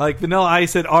joke. Like, Vanilla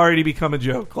Ice had already become a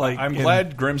joke. Like, I'm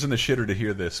glad Grimm's in the shitter to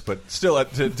hear this, but still,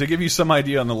 to give you some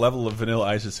idea on the level of Vanilla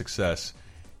Ice's success,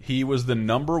 he was the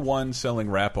 #1 selling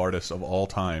rap artist of all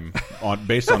time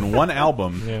based on one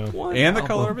album The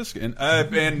Color of His Skin,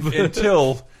 and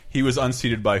until he was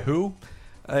unseated by who?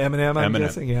 Eminem, I'm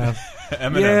guessing. Yeah.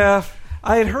 Eminem. Yeah.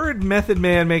 I had heard Method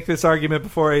Man make this argument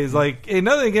before. He's like, hey,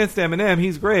 nothing against Eminem,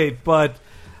 he's great, but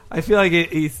I feel like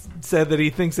he said that he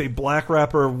thinks a black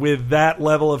rapper with that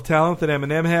level of talent that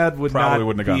Eminem had would wouldn't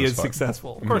have be gone as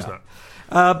successful. Of course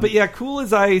not. But yeah, Cool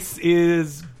as Ice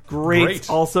is great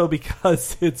also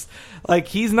because it's like,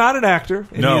 he's not an actor,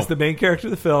 and he's the main character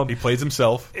of the film. He plays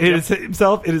himself. It is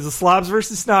himself. It is a slobs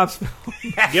versus snobs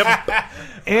film. Yep.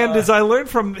 And as I learned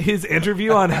from his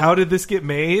interview on how did this get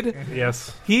made,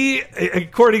 yes, he,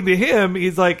 according to him,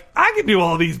 he's like, I can do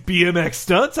all these BMX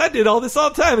stunts. I did all this all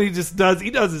the time. And he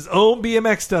does his own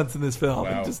BMX stunts in this film.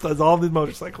 Wow. He just does all the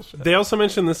motorcycle shit. They also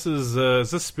mentioned this is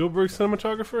this Spielberg's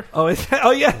cinematographer? Oh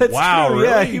yeah, that's true. Really?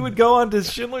 Yeah, he would go on to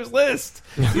Schindler's List.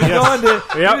 He would he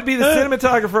would be the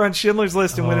cinematographer on Schindler's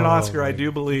List and win an Oscar, I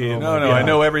do believe. No, I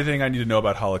know everything I need to know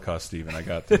about Holocaust, Stephen. I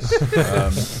got this.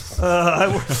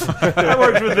 I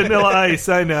worked with Vanilla Ice,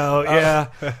 I know. Yeah.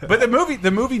 But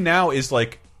the movie now is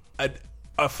like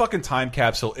a fucking time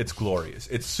capsule. It's glorious.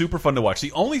 It's super fun to watch.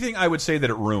 The only thing I would say that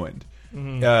it ruined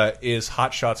is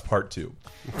Hot Shots Part 2.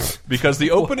 Because the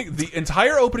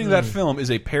entire opening of that film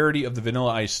is a parody of the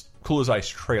Vanilla Ice Cool as Ice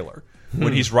trailer.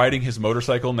 When he's riding his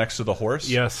motorcycle next to the horse.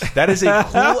 Yes. That is a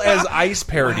Cool as Ice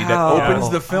parody that opens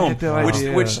the film.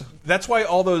 Which that's why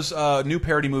all those new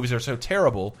parody movies are so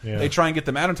terrible. Yeah. They try and get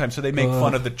them out in time, so they make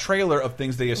fun of the trailer of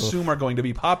things they assume are going to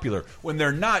be popular. When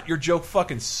they're not, your joke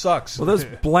fucking sucks. Well, those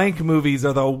blank movies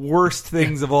are the worst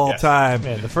things of all time.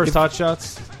 Man, the first Hot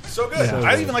Shots, so good.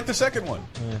 I even like the second one.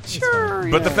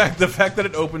 Sure. But the fact that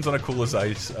it opens on a Cool as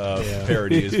Ice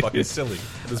parody is fucking silly.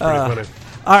 It's pretty funny.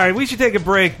 All right, we should take a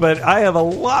break, but I have a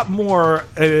lot more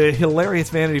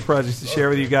hilarious vanity projects to share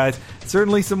with you guys.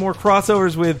 Certainly some more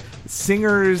crossovers with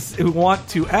singers who want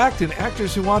to act and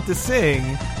actors who want to sing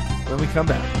when we come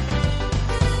back.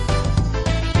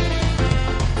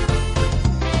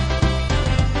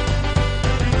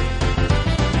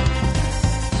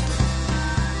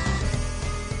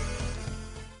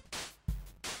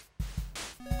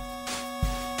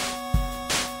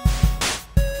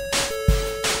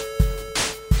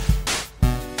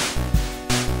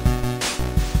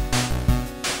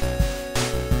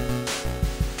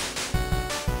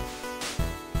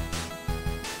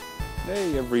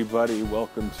 Hey everybody,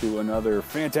 welcome to another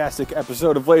fantastic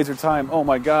episode of Laser Time. Oh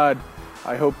my god,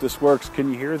 I hope this works.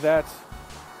 Can you hear that?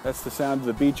 That's the sound of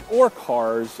the beach or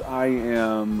cars. I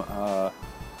am,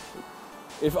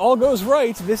 if all goes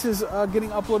right, this is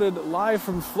getting uploaded live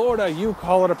from Florida. You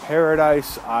call it a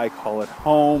paradise, I call it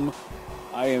home.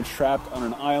 I am trapped on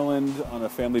an island on a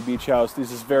family beach house.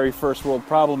 This is very first world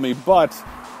problem me, but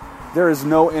there is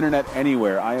no internet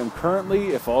anywhere. I am currently,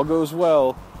 if all goes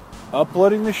well,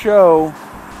 uploading the show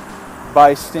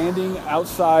by standing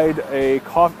outside a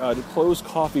closed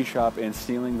coffee shop and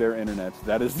stealing their internet.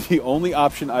 That is the only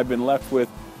option I've been left with,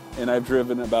 and I've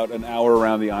driven about an hour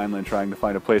around the island trying to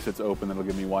find a place that's open that'll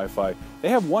give me Wi-Fi. They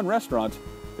have one restaurant.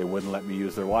 They wouldn't let me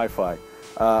use their Wi-Fi.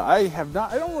 I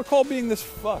don't recall being this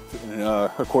fucked in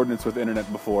accordance with internet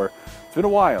before. It's been a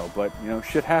while, but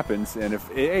shit happens, and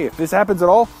if this happens at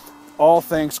all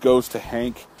thanks goes to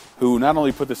Hank, who not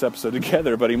only put this episode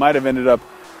together, but he might have ended up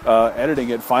editing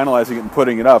it, finalizing it, and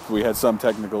putting it up. We had some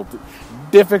technical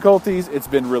difficulties. It's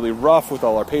been really rough with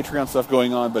all our Patreon stuff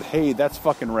going on, but hey, that's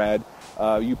fucking rad.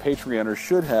 You Patreoners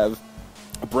should have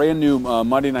a brand new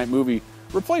Monday Night Movie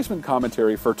replacement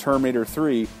commentary for Terminator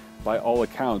 3. By all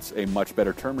accounts, a much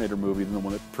better Terminator movie than the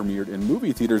one that premiered in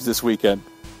movie theaters this weekend.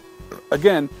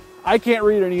 Again, I can't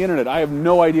read any internet. I have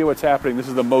no idea what's happening. This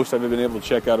is the most I've been able to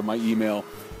check out of my email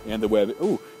and the web.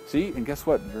 Ooh, see, and guess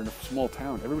what? You're in a small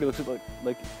town. Everybody looks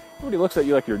at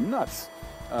you like you're nuts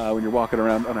when you're walking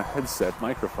around on a headset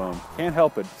microphone. Can't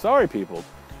help it. Sorry, people.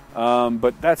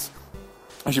 But I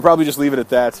should probably just leave it at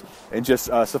that, and just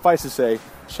suffice to say,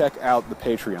 check out the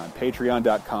Patreon.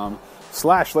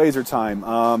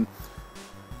 Patreon.com/lasertime.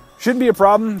 Shouldn't be a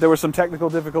problem. There were some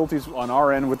technical difficulties on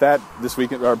our end with that this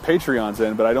weekend, our Patreon's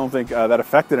end, but I don't think that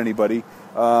affected anybody.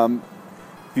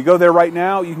 If you go there right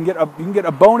now, you can get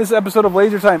a bonus episode of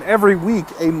Laser Time every week,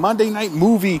 a Monday Night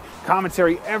Movie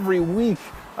commentary every week.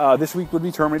 This week would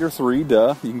be Terminator 3,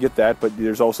 duh. You can get that, but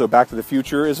there's also Back to the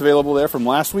Future is available there from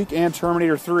last week, and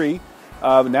Terminator 3.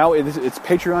 Now it's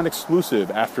Patreon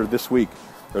exclusive after this week,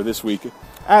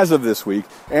 as of this week.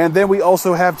 And then we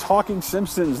also have Talking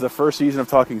Simpsons, the first season of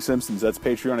Talking Simpsons. That's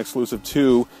Patreon exclusive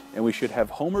too. And we should have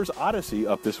Homer's Odyssey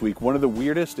up this week, one of the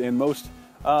weirdest and most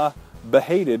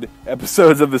behated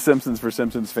episodes of The Simpsons for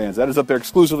Simpsons fans. That is up there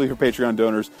exclusively for Patreon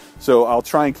donors. So I'll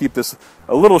try and keep this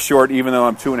a little short, even though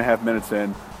I'm 2.5 minutes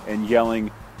in and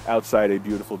yelling outside a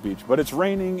beautiful beach. But it's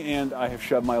raining, and I have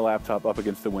shoved my laptop up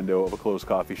against the window of a closed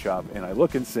coffee shop, and I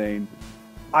look insane.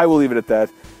 I will leave it at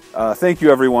that. Thank you,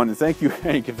 everyone, and thank you,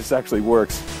 Hank, if this actually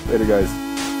works. Later, guys.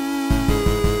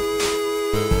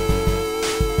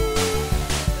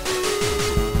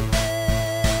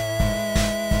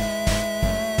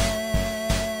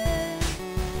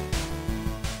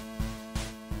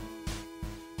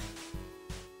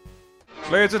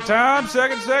 Laser Time,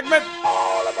 second segment.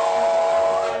 All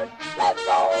aboard! Let's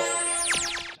go!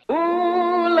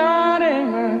 Ooh, Lordy,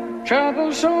 my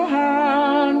trouble so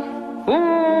hard.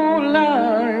 Ooh,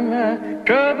 Lordy, my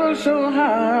trouble so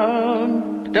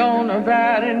hard. Don't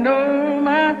nobody know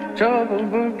my trouble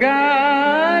but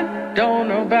God. Don't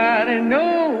nobody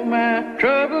know my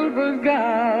trouble but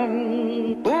God.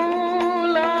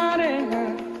 Ooh, Lordy,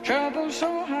 my trouble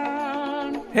so hard.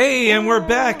 Hey, and we're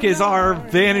back as our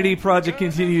vanity project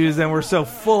continues, and we're so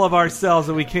full of ourselves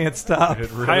that we can't stop.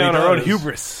 Really high on our own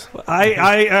hubris.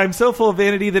 I'm so full of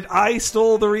vanity that I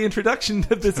stole the reintroduction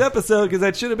of this episode because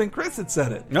that should have been Chris that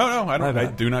said it. No, I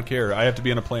do not care. I have to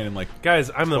be on a plane in guys,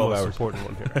 I'm the most important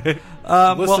one here.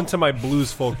 Listen to my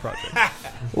blues folk project.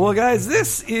 Well, guys,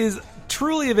 this is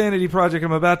truly a vanity project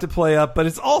I'm about to play up, but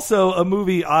it's also a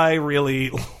movie I really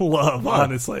love,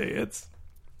 honestly. It's...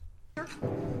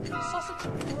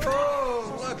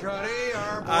 Oh, look, honey,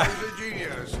 our boy's a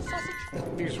genius.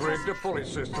 He's rigged a pulley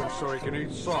system so he can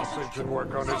eat sausage and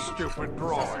work on his stupid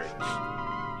drawings.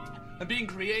 I'm being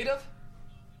creative?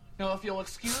 Now, if you'll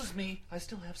excuse me, I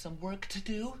still have some work to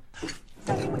do.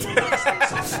 Daddy, would you like some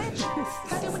sausage?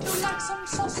 Daddy, would you like some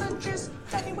sausages?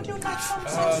 Daddy, would you like some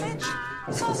sausage?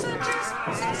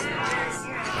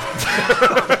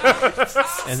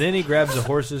 And then he grabs a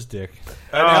horse's dick.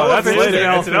 That's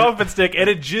it's an elephant's dick, and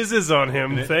it jizzes on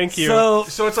him. Thank you.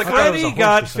 So it's like Freddy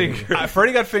got fingered.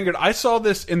 Freddy got fingered. I saw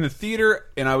this in the theater,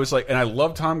 and I was like, and I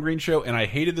love Tom Green show, and I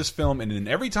hated this film. And then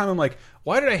every time I'm like,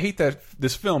 why did I hate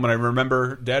this film? And I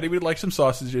remember Daddy would like some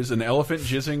sausages, an elephant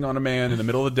jizzing on a man in the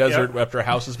middle of the desert after a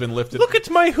house has been lifted. Look at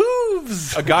my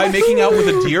hooves. A guy making out with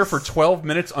a deer for 12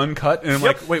 minutes uncut, and I'm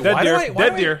like, wait, why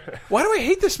do I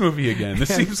hate this movie again? This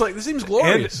seems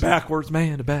glorious. And backwards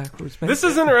man. This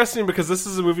is interesting because this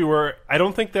is a movie where I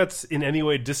don't think that's in any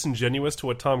way disingenuous to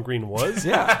what Tom Green was.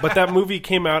 But that movie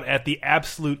came out at the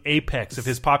absolute apex of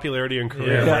his popularity and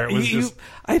career. Where it was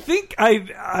I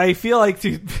feel like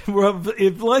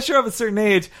unless you're of a certain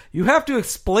age, you have to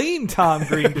explain Tom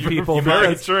Green to people.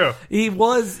 Very true. He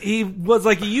was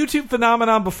like a YouTube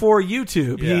phenomenon before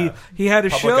YouTube. Yeah. He had a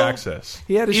Public show. access.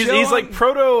 He had a show. He's like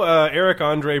proto Eric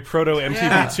Andre, proto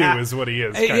MTV2 is what he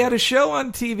is. He had a show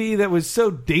on TV that was so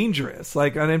dangerous.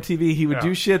 Like on MTV, he would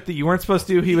do shit that you weren't supposed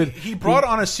to do. He brought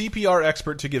on a CPR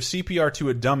expert to give CPR to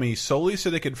a dummy solely so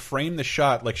they could frame the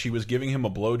shot like she was giving him a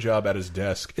blowjob at his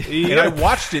desk. And I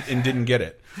watched it and didn't get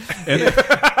it.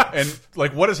 And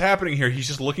like, what is happening here? He's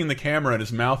just looking at the camera and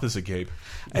his mouth is agape.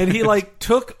 And he like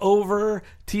took over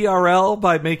TRL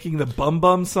by making the Bum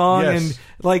Bum song. Yes. And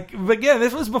like, again,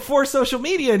 this was before social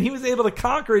media, and he was able to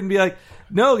conquer it and be like,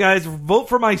 no, guys, vote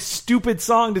for my stupid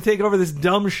song to take over this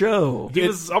dumb show. He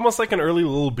was almost like an early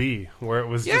Lil B, where it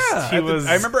was just,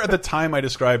 I remember at the time I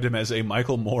described him as a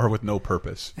Michael Moore with no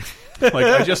purpose. Like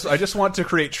I just want to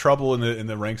create trouble in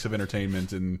the ranks of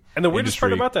entertainment and the weirdest industry.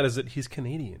 part about that is that he's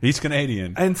Canadian. He's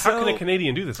Canadian. And so, how can a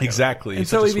Canadian do this? Exactly. And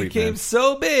so he became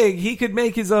so big he could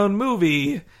make his own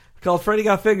movie called Freddy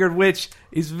Got Fingered, which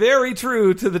is very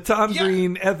true to the Tom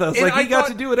Green ethos. And like he got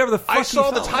to do whatever the fuck I saw he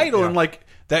the felt title like. and like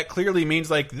that clearly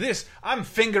means like this. I'm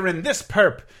fingering this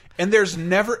perp, and there's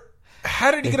never.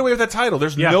 How did he get away with that title?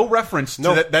 There's no reference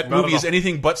to that movie is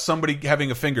anything but somebody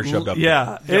having a finger shoved up.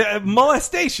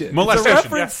 Molestation. Molestation. It's a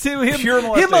reference to him. Pure him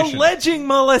molestation. alleging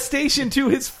molestation to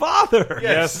his father.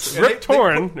 Yes, Rip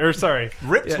Torn. Or sorry,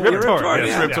 Rip Torn. Rip Torn.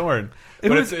 Yes, Rip Torn. It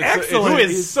was excellent. Who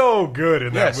is so good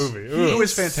in that movie? He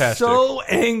was fantastic. So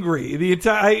angry.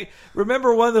 I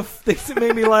remember one of the things that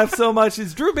made me laugh so much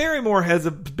is Drew Barrymore has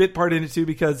a bit part in it too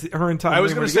because her and Tom. I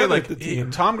was going to say like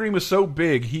Tom Green was so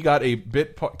big he got a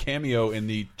bit cameo in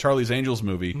the Charlie's Angels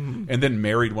movie and then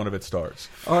married one of its stars.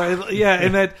 All right, yeah,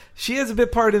 and that she has a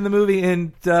bit part in the movie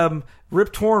and.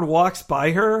 Rip Torn walks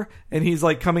by her, and he's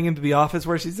like coming into the office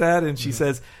where she's at, and she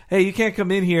says, "Hey, you can't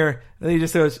come in here." And he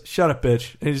just goes, "Shut up,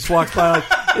 bitch!" And he just walks by like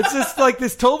it's just like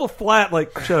this total flat,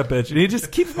 like "Shut up, bitch!" And he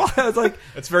just keeps walking. I was like,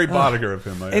 "It's very Boddicker of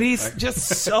him." And he's just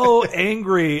so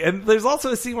angry. And there's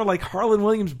also a scene where like Harlan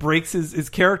Williams breaks his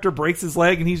character breaks his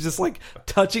leg, and he's just like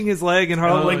touching his leg, and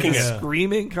Harlan Williams is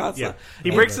screaming constantly.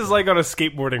 Yeah. He breaks his leg on a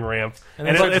skateboarding ramp, and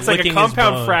it's like a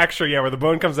compound fracture. Yeah, where the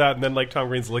bone comes out, and then like Tom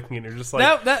Green's licking it. And you're just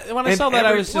like when I saw that,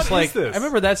 I was just like, I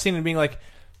remember that scene and being like,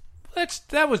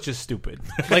 that was just stupid.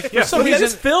 Like, for some reason, he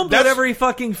just filmed whatever he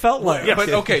fucking felt like. Yeah, but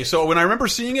okay, so when I remember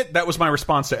seeing it, that was my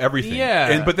response to everything.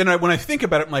 Yeah. But then when I think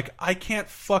about it, I'm like, I can't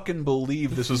fucking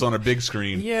believe this was on a big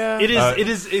screen. Yeah. It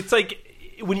is. It's like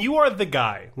when you are the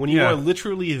guy, when you are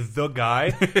literally the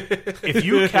guy, if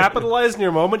you capitalize in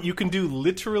your moment, you can do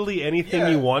literally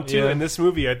anything you want to. And this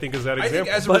movie, I think, is that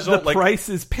example. As a but result, the price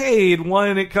is paid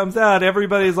when it comes out.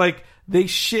 Everybody's like, they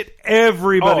shit.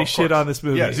 Everybody shit on this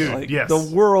movie. Yes, dude, like,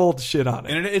 the world shit on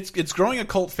it. And it's growing a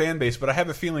cult fan base, but I have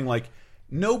a feeling like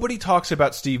nobody talks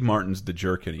about Steve Martin's The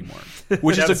Jerk anymore,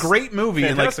 which is a great movie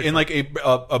and like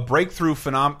a breakthrough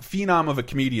phenom of a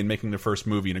comedian making their first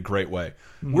movie in a great way.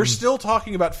 We're still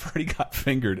talking about Freddy Got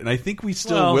Fingered, and I think we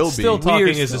still will be. Still talking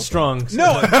is a strong.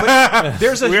 No, but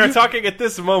there's a. We are talking at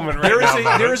this moment right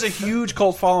now. There is a huge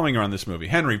cult following around this movie.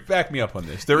 Henry, back me up on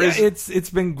this. It's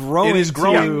been growing. It is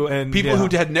growing. Too, and people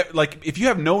who had like, if you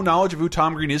have no knowledge of who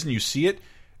Tom Green is and you see it,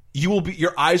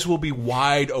 your eyes will be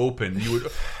wide open. You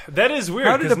would. That is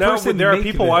weird because now there are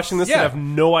people watching this that have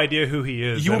no idea who he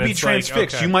is. You will be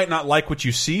transfixed. Like, you might not like what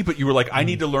you see, but you were like, I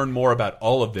need to learn more about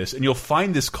all of this, and you'll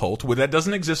find this cult where that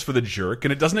doesn't exist for The Jerk,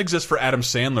 and it doesn't exist for Adam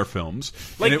Sandler films.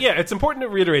 Like, it's important to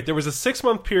reiterate there was a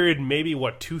 6-month period, maybe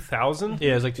 2000,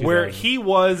 it was like 2000. where he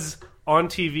was on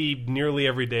TV nearly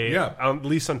every day, at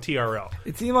least on TRL.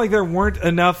 It seemed like there weren't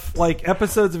enough like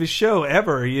episodes of his show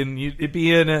ever, and it'd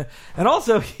be in a. And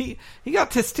also, he got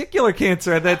testicular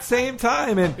cancer at that same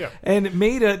time, and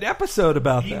made an episode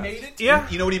about that. Made it. Yeah,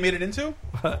 you know what he made it into?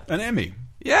 An Emmy.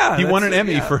 Yeah, he won an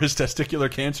Emmy yeah. for his testicular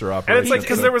cancer And operation. it's like,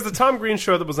 because there was the Tom Green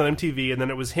show that was on MTV, and then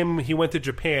it was him. He went to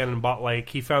Japan and bought, like,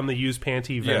 he found the used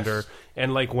panty vendor Yes.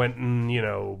 and, like, went and, you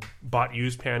know, bought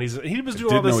used panties. He was doing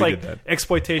Didn't all this, know he like, did that.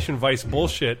 exploitation vice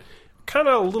bullshit, kind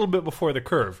of a little bit before the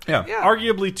curve. Yeah.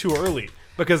 Arguably too early,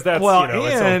 because that's, Well, you know,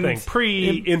 its own and thing.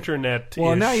 Pre-internet.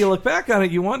 Well, now you look back on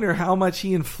it, you wonder how much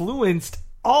he influenced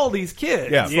all these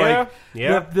kids. Yeah. Like,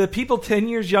 Yeah. The people 10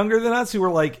 years younger than us who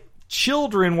were like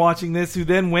children watching this, who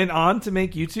then went on to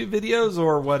make YouTube videos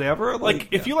or whatever. Like,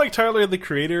 if you like Tyler the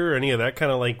Creator or any of that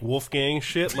kind of like Wolfgang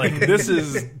shit, like this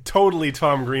is totally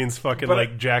Tom Green's fucking But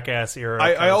like jackass era.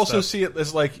 I kinda also stuff. see it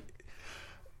as like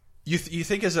you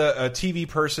think as a TV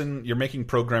person, you're making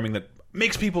programming that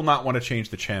makes people not want to change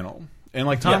the channel. And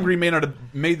like Tom Green may not have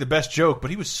made the best joke, but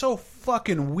he was so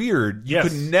fucking weird. You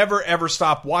could never ever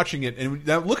stop watching it. And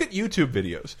now look at YouTube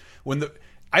videos.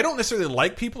 I don't necessarily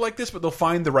like people like this, but they'll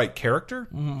find the right character.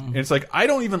 And it's like, I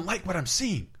don't even like what I'm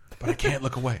seeing, but I can't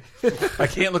look away. I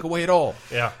can't look away at all.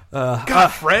 Yeah. God,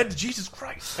 Fred, Jesus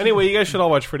Christ. Anyway, you guys should all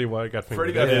watch Freddy Got Fingered.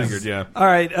 Freddy Got Fingered, yeah. All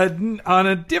right, on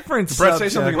a different Brett, subject. say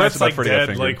something nice about Freddy Got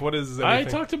Fingered. Like, what is I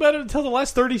anything? talked about it until the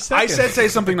last 30 I seconds. said say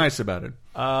something nice about it.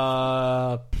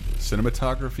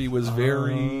 Cinematography was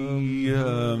very...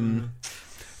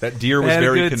 that deer was had a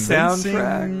very good convincing.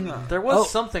 soundtrack. There was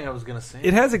something I was going to say.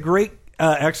 It has a great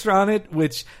extra on it,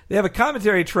 which they have a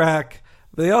commentary track.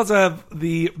 They also have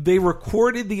they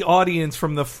recorded the audience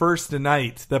from the first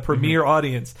night, the premiere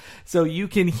audience, so you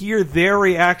can hear their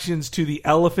reactions to the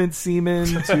elephant semen,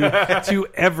 to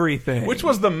everything. Which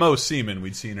was the most semen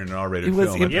we'd seen in an R-rated It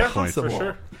was film. at that impossible. point. For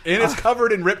sure. And it's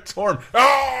covered in Rip Torn.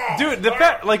 Dude, the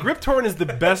fact, like, Rip Torn is the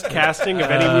best casting of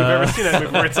any we've ever seen. That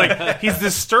movie, where it's like he's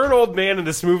this stern old man in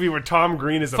this movie where Tom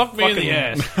Green is a Fuck me fucking in the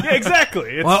ass. Yeah,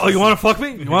 exactly. It's, Well, you want to fuck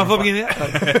me? You want to fuck me in the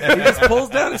ass? He just pulls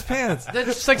down his pants.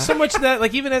 That's like so much that,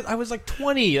 like, even as I was like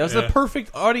 20, that was the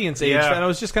perfect audience age, Yeah. and I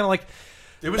was just kind of like,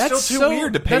 It was that's still too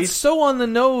weird to pay. That's so on the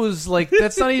nose. Like,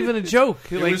 that's not even a joke.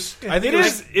 Like, I think it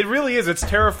is. It really is. It's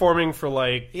terraforming for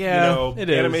like Yeah, you know it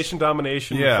is. animation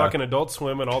domination, Yeah. fucking Adult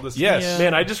Swim, and all this. Yes. Yeah.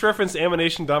 Man, I just referenced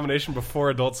animation domination before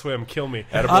Adult Swim. Kill me.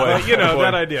 Attaboy. You know Attaboy.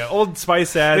 that idea. Old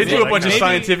Spice ads. They do a like bunch of that.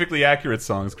 scientifically accurate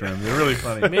songs, Grim. They're really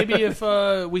funny. maybe if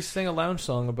we sang a lounge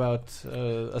song about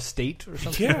a state or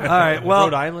something. Yeah. All right, well,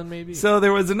 Rhode Island, maybe. So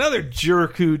there was another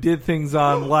jerk who did things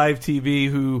on live TV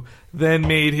who then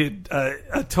made it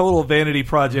a total vanity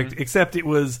project, except it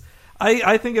was,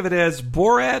 I think of it as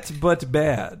Borat, but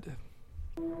bad.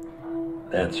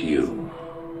 That's you.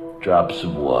 Drops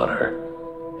of water.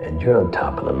 And you're on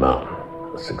top of the mountain.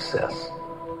 A success.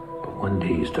 But one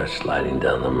day you start sliding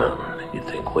down the mountain and you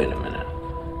think, wait a minute.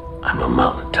 I'm a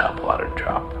mountaintop water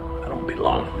drop. I don't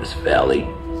belong in this valley,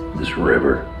 this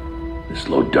river, this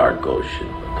low dark ocean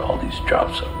with all these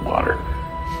drops of water.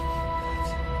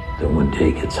 Then one day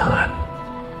it gets hot,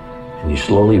 and you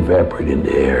slowly evaporate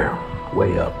into air,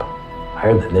 way up,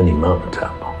 higher than any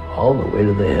mountaintop, all the way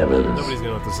to the heavens. Nobody's gonna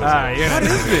know what this is. Yeah. What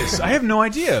is this? I have no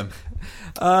idea.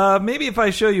 Maybe if I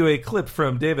show you a clip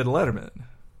from David Letterman.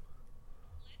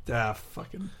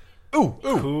 Fucking. Ooh.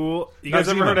 Cool. You Now, guys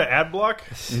ever Zima. heard of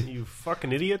Adblock? You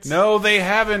fucking idiots. No, they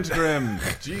haven't, Grim.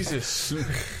 Jesus.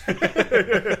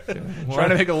 Trying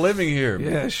to make a living here.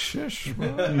 Yeah, shush.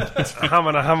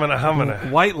 Hamana.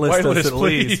 Whitelist us Whitelist, at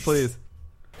least, please.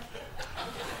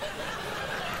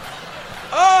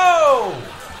 Oh!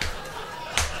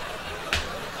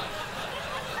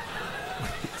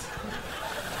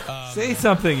 Say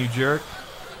something, you jerk.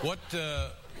 What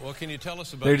can you tell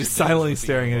us about? They're just silently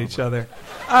staring at each other.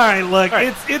 All right, look,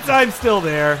 it's I'm still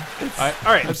there. All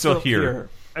right, I'm still here.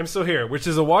 I'm still here, which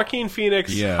is a Joaquin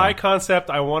Phoenix Yeah. high concept.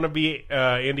 I want to be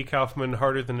Andy Kaufman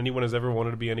harder than anyone has ever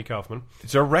wanted to be Andy Kaufman.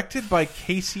 Directed by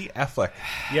Casey Affleck.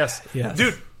 Yes. Yes.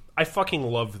 Dude, I fucking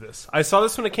love this. I saw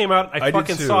this when it came out. I did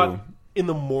fucking too. saw it in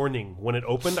the morning when it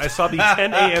opened. I saw the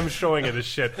 10 a.m. showing of this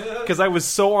shit because I was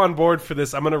so on board for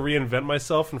this. I'm going to reinvent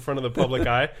myself in front of the public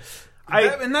eye.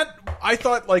 I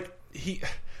thought like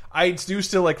I do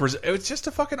still like it's just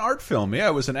a fucking art film. Yeah,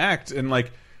 it was an act, and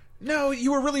like no,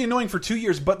 you were really annoying for 2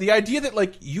 years. But the idea that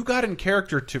like you got in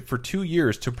character for 2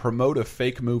 years to promote a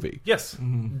fake movie, Yes.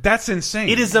 that's insane.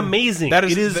 It is amazing. That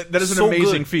is It is that is so an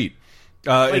amazing good. feat.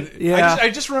 yeah.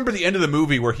 I just remember the end of the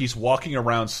movie where he's walking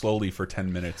around slowly for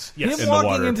 10 minutes. Yes. Him in walking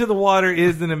the water. into the water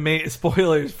is an amazing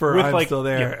spoilers for With, I'm like, still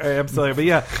there. yeah. I'm still there. But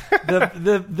yeah,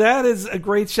 that is a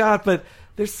great shot. But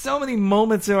there's so many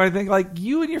moments where I think like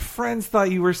you and your friends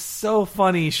thought you were so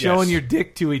funny showing Yes. your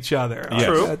dick to each other. Yes.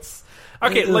 True. That's,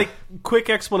 Okay, like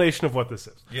quick explanation of what this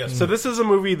is. Yes. So this is a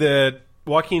movie that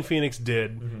Joaquin Phoenix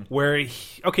did where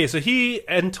he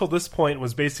until this point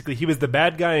was basically he was the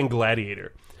bad guy in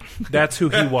Gladiator. That's who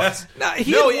he was.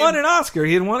 He had won an Oscar.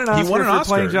 He had won an Oscar for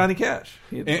playing Johnny Cash.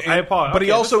 I apologize. But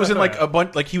he also was in like a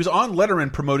bunch. Like he was on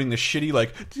Letterman promoting the shitty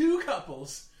like two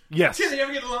couples. Yes. Can they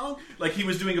ever get along? Like he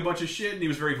was doing a bunch of shit, and he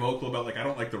was very vocal about like I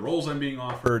don't like the roles I'm being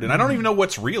offered, and I don't even know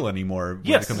what's real anymore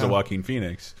when it comes to Joaquin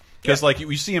Phoenix. Because like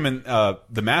you see him in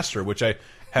The Master, which I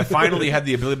have finally had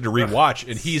the ability to rewatch,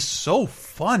 and he's so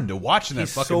fun to watch in that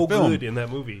fucking so film. Good in that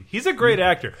movie. He's a great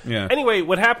actor. Yeah. Anyway,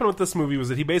 what happened with this movie was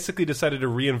that he basically decided to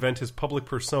reinvent his public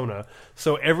persona.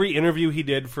 So every interview he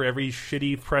did for every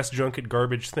shitty press junket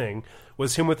garbage thing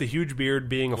was him with a huge beard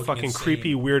being a fucking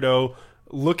creepy weirdo,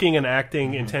 looking and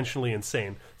acting intentionally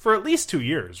insane for at least 2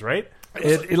 years, right?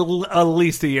 It'll at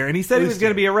least a year, and he said he was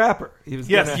going to be a rapper. He was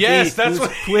that's what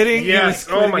quitting. Yes,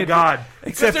 oh my god!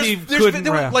 Except he couldn't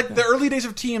rap. Like the early days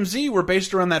of TMZ were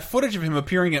based around that footage of him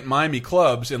appearing at Miami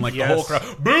clubs, and like the whole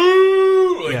crowd,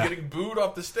 boo, like getting booed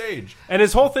off the stage. And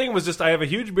his whole thing was just, I have a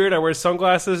huge beard, I wear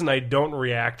sunglasses, and I don't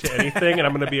react to anything, and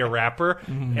I'm going to be a rapper.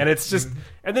 And it's just,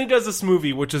 and then he does this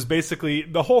movie, which is basically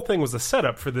the whole thing was a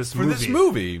setup for this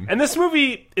movie. And this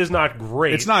movie is not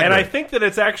great. It's not and great. I think that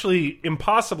it's actually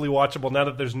impossibly watchable now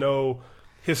that there's no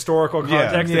historical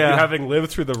context of you having lived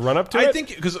through the run up to it. I think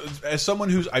because as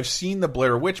someone I've seen the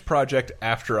Blair Witch Project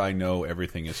after I know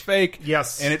everything is fake.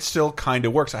 Yes, and it still kind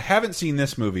of works. I haven't seen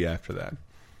this movie after that.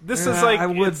 This is like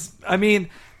I mean,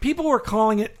 people were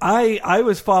calling it. I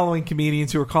was following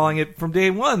comedians who were calling it from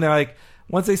day one. They're like,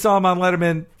 once they saw him on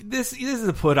Letterman, this is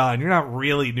a put on. You're not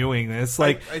really doing this.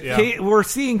 Like we're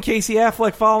seeing Casey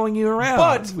Affleck following you around.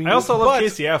 But I also love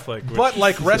Casey Affleck. But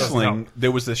like wrestling,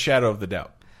 there was the shadow of the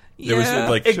doubt. There was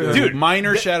like dude,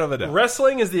 minor shadow of a doubt.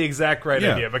 Wrestling is the exact right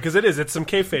idea because it's some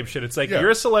kayfabe shit. It's like you're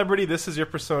a celebrity. This is your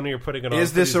persona. You're putting it on.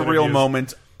 Is this a real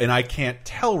moment? And I can't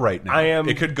tell right now.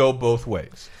 It could go both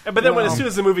ways. But then as soon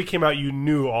as the movie came out, you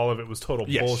knew all of it was total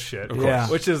bullshit. Of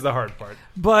course. Which is the hard part.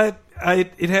 But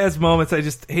it has moments. I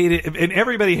just hate it, and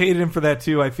everybody hated him for that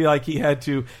too. I feel like he had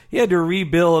to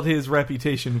rebuild his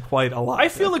reputation quite a lot. I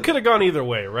feel it could have gone either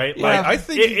way, right? Yeah. Like I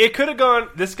think it could have gone.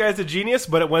 This guy's a genius,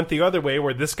 but it went the other way,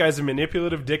 where this guy's a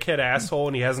manipulative dickhead asshole,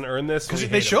 and he hasn't earned this. Because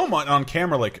they show him on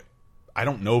camera like. I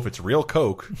don't know if it's real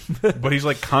coke, but he's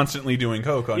like constantly doing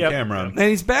coke on camera. And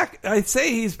he's back. I'd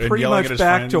say he's pretty much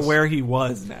back to where he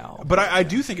was now. But I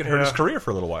do think it hurt his career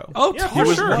for a little while. Oh,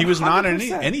 he was not in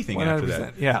anything after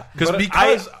that. Yeah,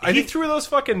 because he threw those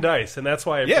fucking dice, and that's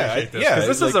why I appreciate this. Because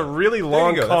this is a really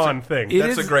long con thing.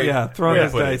 That's a great throwing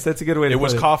those dice. That's a good way to put it.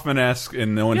 It was Kaufman-esque,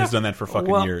 and no one has done that for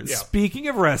fucking years. Speaking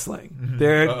of wrestling,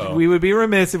 we would be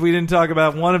remiss if we didn't talk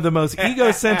about one of the most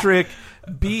egocentric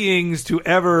beings to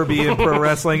ever be in pro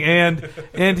wrestling, and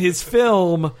his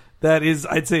film that is,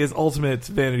 I'd say, his ultimate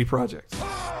vanity project.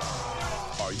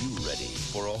 Are you ready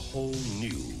for a whole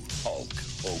new Hulk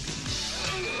Hogan?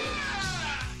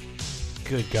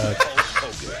 Good God.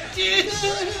 Hulk Hogan.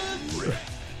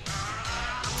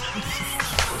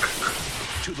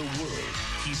 To the world,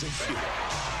 he's a hero.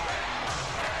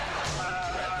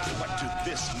 But to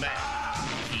this man,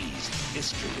 he's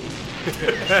history.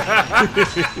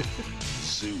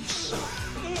 Zeus.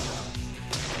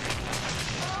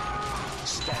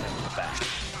 Stand back.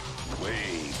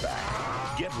 Way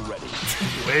back. Get ready.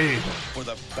 For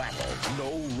the battle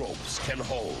no ropes can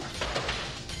hold.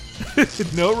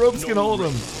 No ropes can hold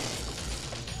him.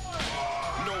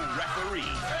 No referee.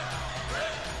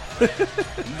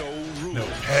 No rules. No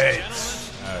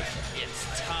heads.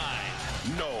 It's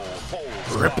time. No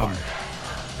holds. Rip him.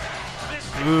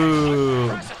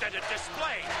 Ooh.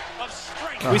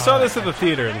 We saw this at the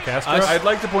theater in Castro. I'd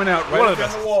like to point out right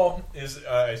on the wall is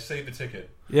I saved the ticket.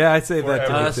 Yeah, I'd say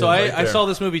that too. So I saw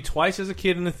this movie twice as a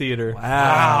kid in the theater.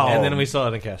 Wow. And then we saw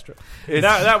it in Castro.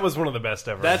 That was one of the best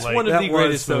ever. That's one of the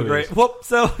greatest movies. Great. Well,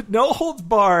 so No Holds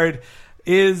Barred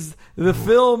is the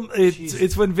film.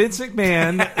 It's when Vince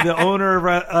McMahon, the owner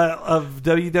of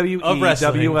WWE, of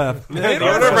wrestling. WF, the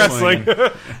owner of wrestling,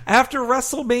 after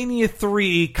WrestleMania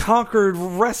 3 conquered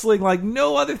wrestling like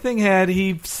no other thing had.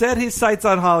 He set his sights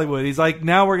on Hollywood. He's like,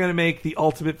 now we're going to make the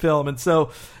ultimate film. And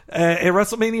so at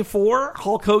WrestleMania 4,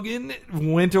 Hulk Hogan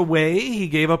went away. He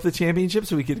gave up the championship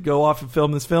so he could go off and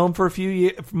film this film for a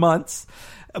few months.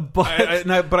 But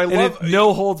I love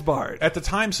No Holds Barred. At the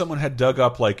time, someone had dug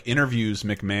up like interviews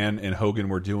McMahon and Hogan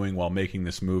were doing while making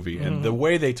this movie, and the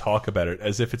way they talk about it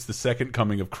as if it's the second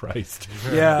coming of Christ.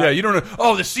 Yeah, you don't know.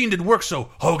 Oh, the scene didn't work, so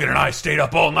Hogan and I stayed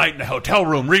up all night in a hotel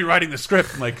room rewriting the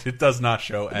script. Like it does not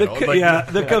show at all.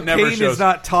 Like, the cocaine is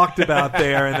not talked about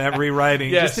there in that rewriting.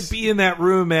 Yes. Just to be in that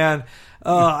room, man.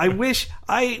 I wish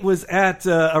I was at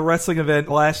a wrestling event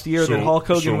last year that Hulk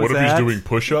Hogan was at. So what if he's doing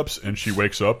push-ups and she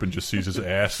wakes up and just sees his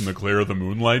ass in the glare of the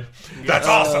moonlight? That's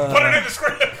awesome. Put it in the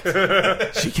script.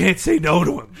 She can't say no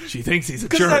to him. She thinks he's a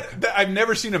jerk. I've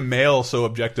never seen a male so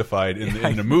objectified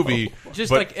in a movie.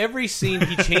 Just like every scene,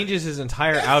 he changes his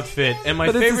entire outfit. And my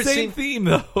But it's favorite the same theme,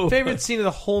 though. Favorite scene of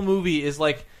the whole movie is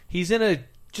like he's in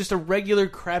just a regular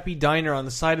crappy diner on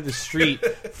the side of the street,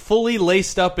 fully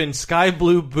laced up in sky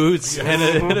blue boots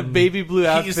and a baby blue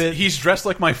outfit. He's dressed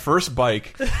like my first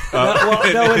bike.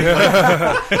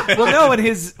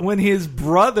 When his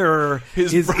brother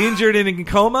is injured and in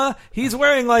coma, he's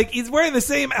wearing the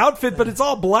same outfit, but it's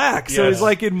all black. So he's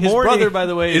like in his mourning. brother, by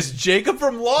the way, is Jacob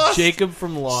from Lost.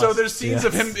 So there's scenes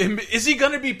of him. Is he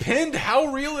going to be pinned? How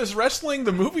real is wrestling?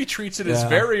 The movie treats it as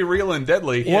very real and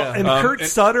deadly. Well, and Kurt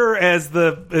Sutter as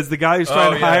the guy who's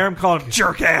trying to hire him, calling him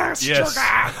jerk ass. Yes. Jerk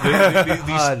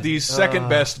ass. The second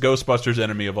best Ghostbusters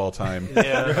enemy of all time.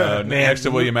 Next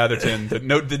to William Atherton.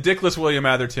 The dickless William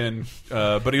Atherton.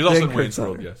 But he was also in Wayne's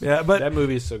World. Yes. Yeah, but that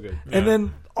movie is so good. And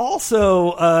then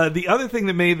also the other thing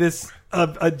that made this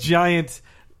a giant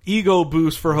ego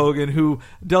boost for Hogan, who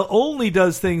only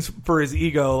does things for his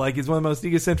ego, like he's one of the most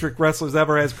egocentric wrestlers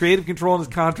ever, has creative control in his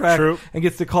contract, and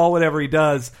gets to call whatever he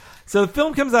does. So the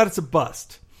film comes out, it's a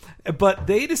bust. But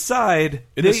they decide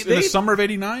in the summer of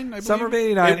 '89, I believe. Summer of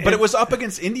 '89, but it was up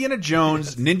against Indiana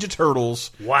Jones, Ninja Turtles.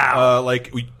 Wow,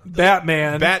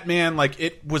 Batman. Like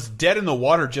it was dead in the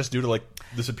water just due to like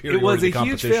the superiority. It was a of the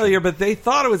huge failure, but they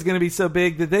thought it was going to be so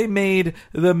big that they made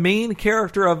the main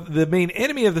character of the main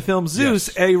enemy of the film,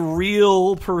 Zeus, a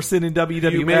real person in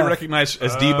WWF. You may recognize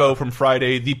as Debo from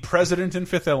Friday, the president in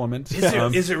Fifth Element.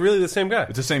 Is it really the same guy?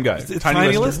 It's the same guy. It's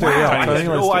Tiny Lister. Wow. Tiny Lister.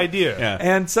 No idea. Yeah.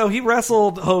 And so he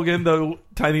wrestled Hogan, though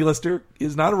Tiny Lister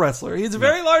is not a wrestler. He's a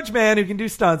very large man who can do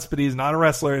stunts, but he's not a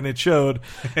wrestler, and it showed.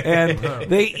 And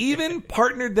they even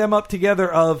partnered them up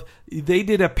together they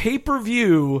did a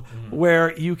pay-per-view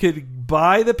where you could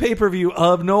buy the pay-per-view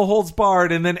of No Holds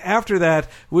Barred, and then after that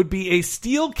would be a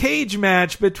steel cage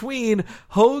match between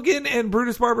Hogan and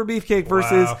Brutus Barber Beefcake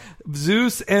versus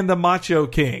Zeus and the Macho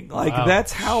King.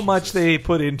 That's how much they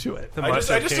put into it. I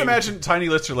just imagine Tiny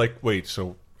Lister like, wait,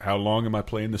 so how long am I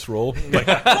playing this role? Like,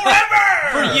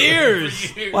 for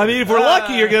years. Well, I mean, if we're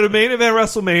lucky, you're going to main event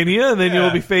WrestleMania, and then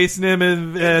you'll be facing him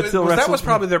until that was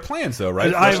probably their plans, though,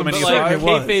 right? WrestleMania 5.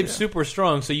 Kayfabe's super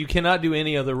strong, so you cannot do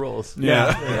any other roles.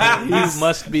 Yeah. You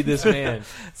must be this man.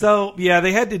 So,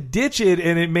 they had to ditch it,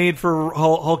 and it made for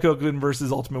Hulk Hogan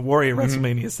versus Ultimate Warrior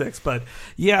WrestleMania 6. But,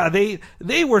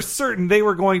 they were certain they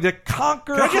were going to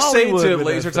conquer Can I just Hollywood say to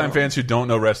Laser Time fans who don't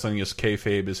know wrestling is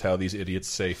kayfabe is how these idiots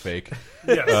say fake.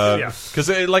 Because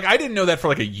I didn't know that for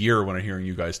like a year when I'm hearing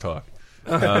you guys talk.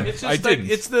 It's just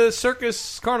it's the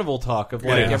circus carnival talk of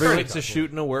like everyone's a shoot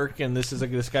and a work, and this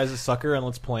guy's a sucker, and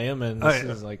let's play him. And this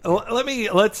is like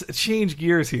let's change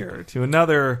gears here to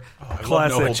another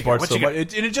classic. No Holds Barred so much.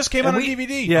 And it just came out on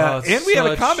DVD. Yeah, and we have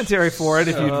a commentary for it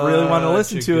if you'd really want to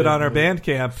listen to it on our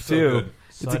Bandcamp too.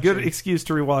 It's a good excuse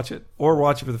to rewatch it or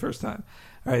watch it for the first time.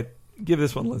 All right, give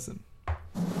this one a listen.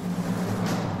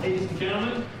 Ladies and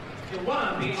gentlemen, the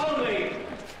one, the only,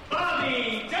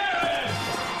 Bobby Darin!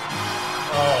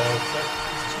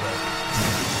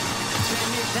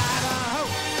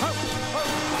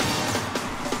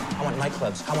 I want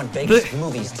nightclubs. I want Vegas,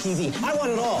 movies, TV. I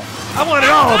want it all. I want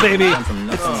it all, baby.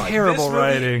 It's terrible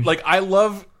writing. Like, I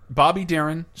love Bobby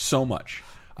Darin so much.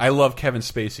 I love Kevin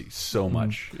Spacey so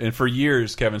much. And for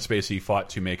years, Kevin Spacey fought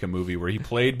to make a movie where he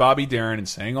played Bobby Darin and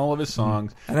sang all of his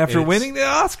songs. And after winning the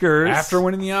Oscars...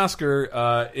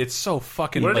 it's so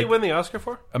fucking... What did he win the Oscar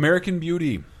for? American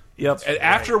Beauty. Yep.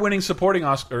 After winning supporting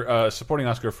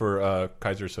Oscar for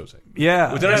Kaiser Soze.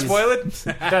 Yeah. Did I spoil it?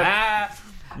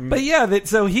 But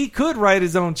so he could write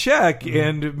his own check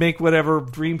and make whatever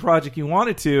dream project he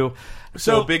wanted to.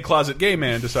 So big closet gay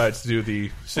man decides to do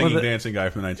the singing dancing guy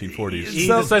from the 1940s. He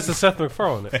decides to Seth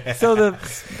MacFarlane it. So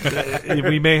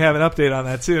we may have an update on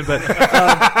that soon, but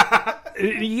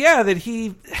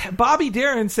Bobby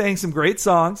Darin sang some great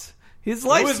songs. His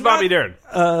life. Who is Bobby Darin?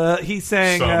 He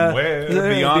sang Somewhere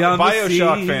Beyond the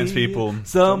BioShock sea, fans, people.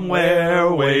 Somewhere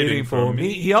waiting for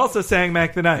me. He also sang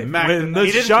Mac the Knife.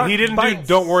 He didn't do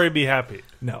Don't Worry, Be Happy.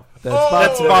 No.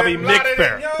 That's Bobby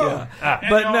McBear.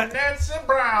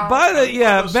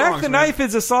 Mac the Knife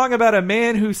is a song about a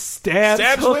man who stabs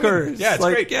hookers. Women. Yeah, it's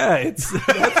great. Yeah,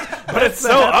 but it's so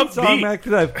upbeat. Song, Mac the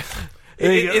Knife. It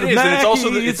is, and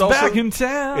it's also back in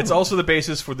town. It's also the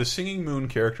basis for the Singing Moon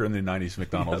character in the '90s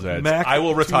McDonald's ads. Mac I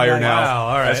will retire now. Wow,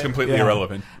 all right. That's completely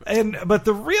irrelevant. But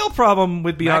the real problem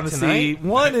with Beyond the Sea,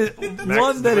 one that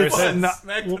it's not.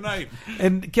 Mac tonight.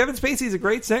 And Kevin Spacey's a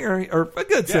great singer, or a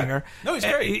good singer. No, he's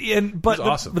great. But he's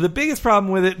awesome. The biggest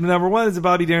problem with it, number one, is that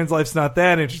Bobby Darin's life's not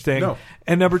that interesting. No.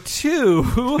 And number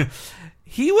two.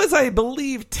 he was, I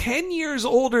believe, 10 years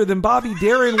older than Bobby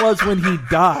Darin was when he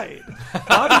died.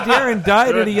 Bobby Darin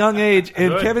died at a young age,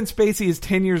 and Kevin Spacey is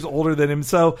 10 years older than him.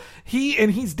 So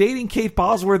he's dating Kate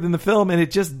Bosworth in the film, and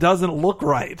it just doesn't look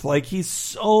right. Like, he's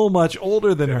so much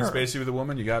older than Kevin her. Spacey with a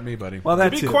woman, you got me, buddy. Well, to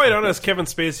be quite honest, Kevin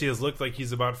Spacey has looked like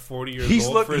he's about 40 years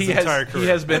old for his entire career. He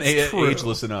has been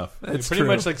ageless enough. It's pretty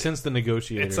much like since The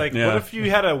Negotiator. It's like, what if you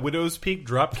had a widow's peak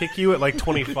drop kick you at like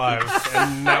 25,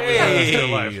 and that was the rest of your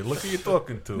life? Look who you're talking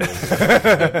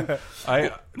to.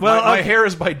 My hair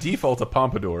is by default a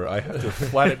pompadour. I have to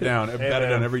flat it down. I've got it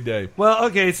done every day. Well,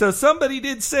 okay, so somebody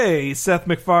did say Seth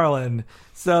MacFarlane.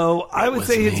 So I would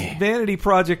say his vanity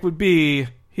project would be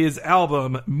his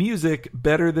album, Music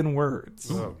Better Than Words.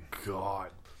 Oh,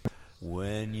 God.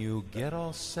 When you get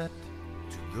all set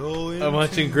to go in. I'm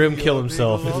watching Grimm kill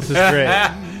himself. This is great.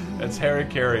 That's Harry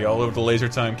Carey all over the Laser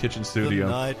Time kitchen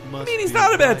studio. I mean, he's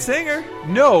not a bad singer.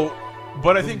 No,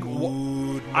 but I think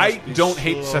I don't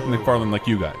hate Seth MacFarlane like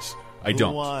you guys. I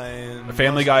don't. The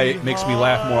Family Guy makes me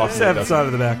laugh more often. Seth's out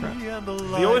of the background.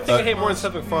 The only thing I hate more than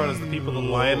Seth MacFarlane is the people that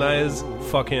lionize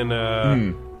fucking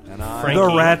Frankie.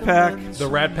 The Rat Pack. The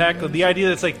Rat Pack. The idea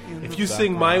that's like, if you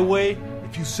sing my way,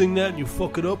 if you sing that and you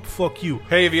fuck it up, fuck you.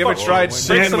 Hey, have you ever tried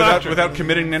singing without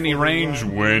committing any range?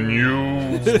 When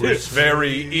it's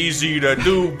very easy to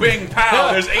do. Bing,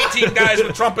 pow. There's 18 guys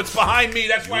with trumpets behind me.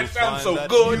 That's why it sounds so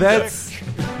good. That's...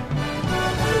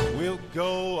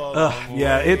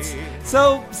 yeah, it's...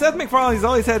 So, Seth MacFarlane's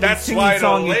always had these singing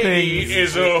songy things.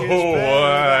 Is a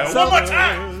whore. One more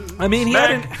time. I mean, he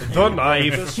had the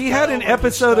knife. He had an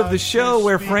episode of the show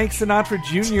where Frank Sinatra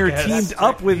Jr. teamed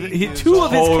up with two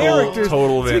of his characters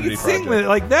total so he could sing with it.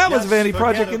 Like, that was Vanity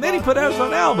Project, and then he put out his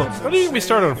own album. Why don't you get me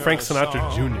started on Frank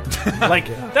Sinatra Jr.? Like,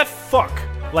 that fuck.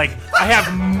 Like, I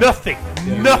have nothing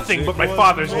but my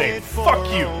father's name. Fuck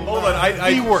you. Hold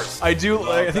on, the worst. I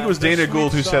think it was Dana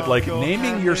Gould who said, like,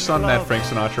 naming your son that Frank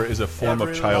Sinatra is a form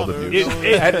of child abuse.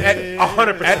 At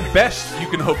 100%. At best, you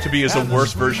can hope to be as a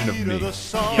worse version of me.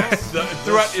 Yes.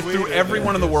 Through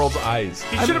everyone in the world's eyes.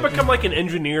 He should have become like an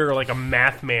engineer or like a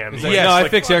math man. Like, no, I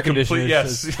fix air conditioners.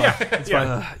 Yes. It's fine. It's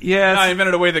fine. Yes. I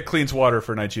invented a way that cleans water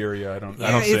for Nigeria. I don't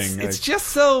sing. It's just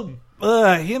so...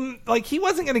 he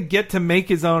wasn't going to get to make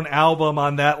his own album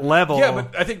on that level. Yeah,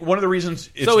 but I think one of the reasons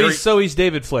he's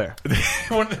David Flair,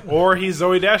 or he's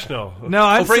Zooey Deschanel.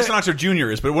 No, Frank Sinatra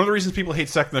Jr. is. But one of the reasons people hate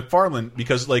Seth MacFarlane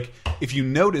because, like, if you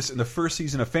notice in the first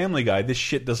season of Family Guy, this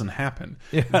shit doesn't happen.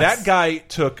 Yes. That guy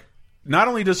took. Not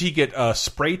only does he get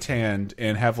spray tanned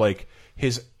and have like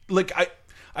his like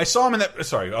I saw him in that.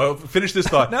 Sorry, I'll finish this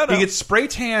thought. No. He gets spray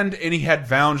tanned and he had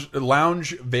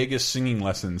lounge Vegas singing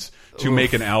lessons to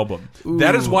make an album. Ooh.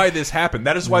 That is why this happened.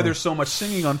 That is why there's so much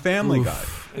singing on Family Guy.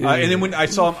 And then when I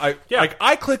saw him,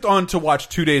 I clicked on to watch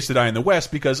 2 Days to Die in the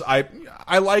West because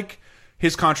I like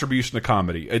his contribution to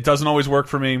comedy. It doesn't always work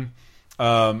for me,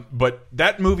 but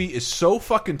that movie is so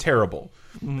fucking terrible.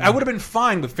 I would have been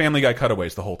fine with Family Guy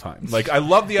cutaways the whole time. Like, I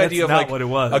love the idea of like what it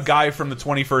was. A guy from the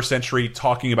 21st century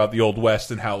talking about the Old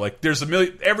West and how like there's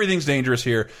everything's dangerous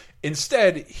here.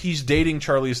 Instead, he's dating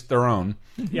Charlize Theron.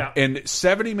 Yeah. And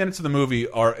 70 minutes of the movie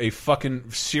are a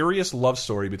fucking serious love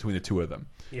story between the two of them.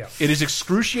 Yeah. It is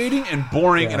excruciating and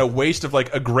boring and a waste of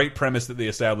like a great premise that they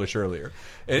established earlier.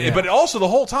 But also the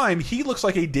whole time he looks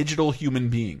like a digital human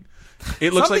being.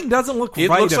 It looks Something doesn't look right. It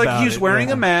looks like about he's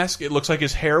wearing a mask. It looks like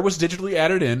his hair was digitally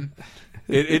added in.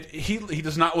 He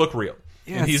does not look real.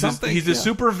 Yeah, and he's a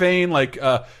super vain, like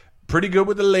pretty good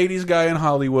with the ladies guy in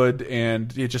Hollywood,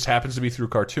 and it just happens to be through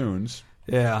cartoons.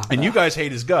 Yeah. And you guys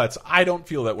hate his guts. I don't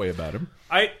feel that way about him.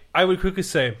 I would quickly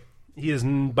say he is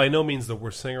by no means the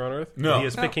worst singer on earth. No. He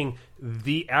is picking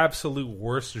the absolute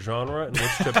worst genre in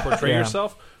which to portray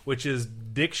yourself, which is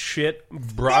dick shit,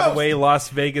 Broadway, Las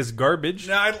Vegas garbage.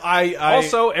 No,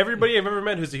 also, everybody I've ever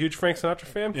met who's a huge Frank Sinatra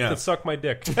fan can suck my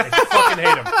dick. I fucking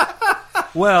hate him.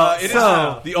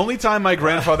 Well, the only time my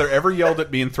grandfather ever yelled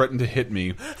at me and threatened to hit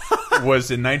me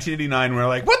was in 1989 when we were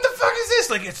like, what the fuck is this?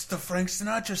 Like, it's the Frank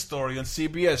Sinatra story on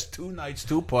CBS. 2 nights,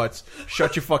 2 putts.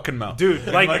 Shut your fucking mouth. Dude,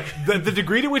 like the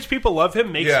degree to which people love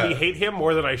him makes me hate him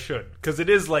more than I should. Because it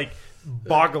is like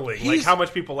boggling, like how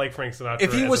much people like Frank Sinatra.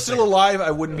 If he was still alive, I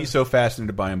wouldn't be so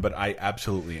fascinated by him, but I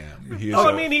absolutely am.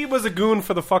 I mean, he was a goon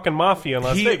for the fucking mafia in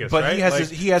Las Vegas, but right?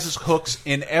 he has his hooks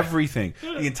in everything.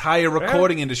 The entire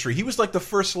recording industry. He was like the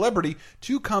first celebrity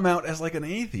to come out as like an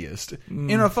atheist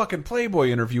in a fucking Playboy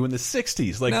interview in the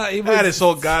 60s. Like, this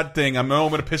whole God thing. I'm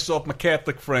going to piss off my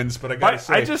Catholic friends, but I gotta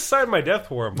say, I just signed my death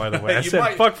warrant, by the way. I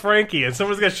said, fuck Frankie, and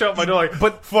someone's gonna show up my door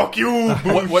like, fuck you.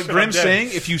 What Grimm's saying,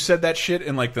 if you said that shit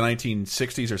in like the 1960s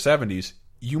or 70s,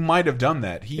 you might have done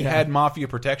that. He had mafia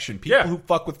protection. People who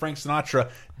fuck with Frank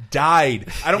Sinatra died.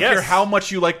 I don't care how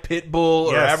much you like Pitbull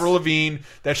or Avril Lavigne.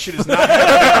 That shit is not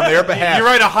on their behalf. You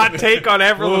write a hot take on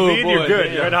Avril Lavigne, you're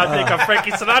good. You write a hot take on Frankie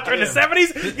Sinatra in the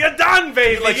 70s, you're done,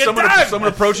 baby. Like someone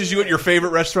approaches you at your favorite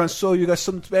restaurant. So you got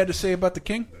something bad to say about the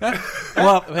king? Huh?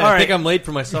 Well, I think I'm late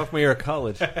for my sophomore year of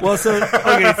college. Well, so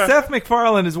okay, Seth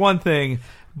MacFarlane is one thing,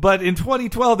 but in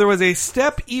 2012 there was a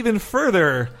step even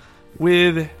further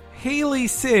with Haley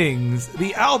Sings,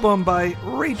 the album by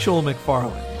Rachel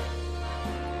McFarlane.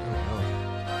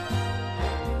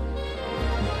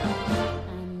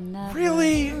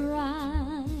 Really?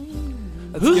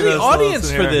 Who's the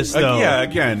audience for this, though? Yeah,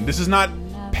 again, this is not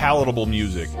palatable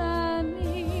music.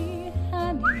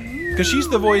 Because she's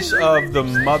the voice of the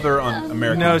mother on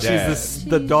American Dad. No, she's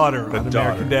the daughter on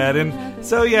American Dad. And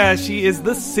so, yeah, she is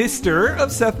the sister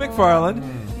of Seth MacFarlane,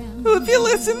 who, if you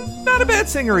listen, not a bad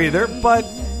singer either, but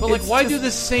like, why do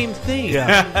the same thing?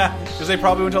 Yeah. Because they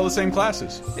probably went to all the same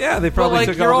classes. Yeah, they probably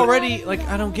took you're all already,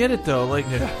 I don't get it, though. Like,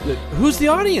 who's the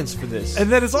audience for this?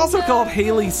 And then it's also called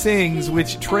Haley Sings,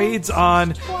 which trades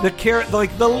on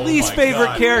the least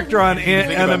favorite character on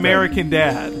American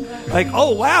Dad. Like,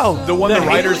 oh, wow. The one the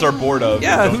writers are bored of.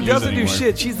 Yeah, who doesn't do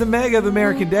shit. She's the Meg of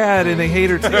American Dad, and they hate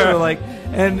her, too.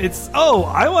 And it's,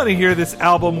 I want to hear this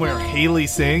album where Haley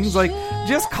sings. Like,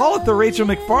 just call it the Rachel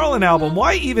McFarlane album.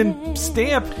 Why even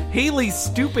stamp Haley's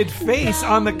stupid face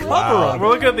on the cover of it? We're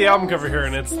looking at the album cover here,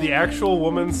 and it's the actual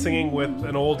woman singing with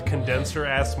an old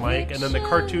condenser-ass mic, and then the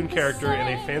cartoon character in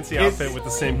a fancy outfit with the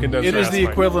same condenser-ass mic. It is the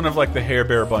equivalent of, the Hair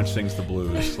Bear Bunch Sings the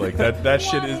Blues. Like, that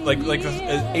shit is, like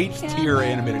an 8th-tier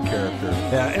animated character.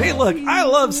 Yeah, and hey, look, I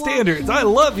love standards. I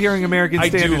love hearing American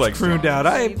standards crooned out.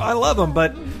 I love them,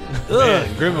 but...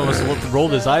 Man, Grim almost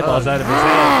rolled his eyeballs out of his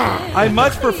head. I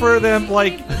much prefer them in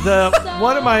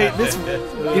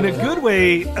a good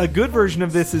way. A good version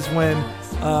of this is when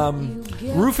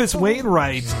Rufus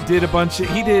Wainwright did a bunch of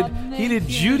he did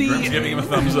Judy. Grim's giving him a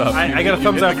thumbs up. I got a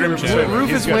thumbs up.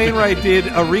 Rufus Wainwright did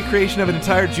a recreation of an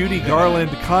entire Judy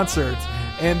Garland concert,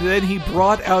 and then he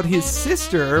brought out his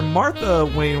sister Martha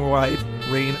Wainwright.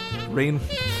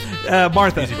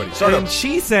 Martha, and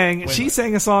she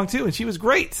sang a song too, and she was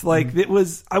great. Like it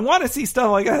was, I want to see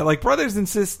stuff like that. Like brothers and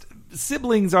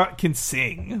siblings can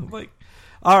sing. Like,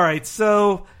 all right,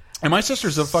 so. And my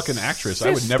sister's a fucking actress. I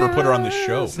would never put her on this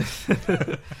show.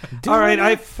 All right, I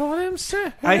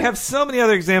have so many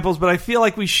other examples, but I feel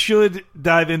like we should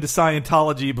dive into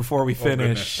Scientology before we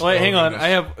finish. Wait, hang on. I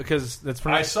have because that's.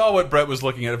 I saw what Brett was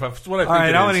looking at. If I, what I think all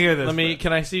right, I want to hear this.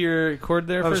 Can I see your cord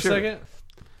there for a sure. second?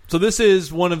 So this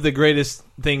is one of the greatest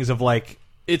things of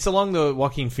it's along the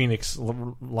Joaquin Phoenix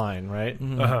line, right?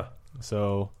 Mm-hmm. Uh-huh.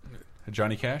 So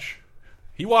Johnny Cash,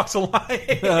 he walks a line.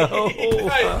 It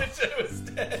was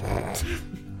dead.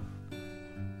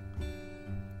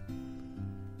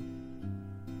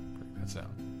 That sound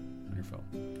on your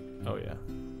phone. Oh yeah.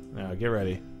 Now get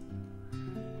ready.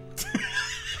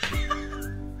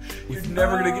 You're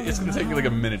never gonna get. It's gonna take you like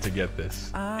a minute to get this.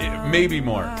 Maybe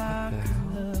more.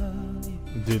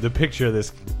 Dude, the picture of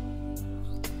this.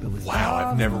 Wow,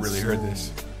 I've never really heard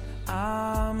this.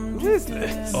 What is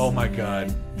this? Oh my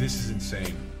god, this is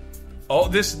insane. Oh,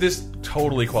 this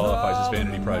totally qualifies as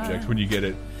Vanity Project when you get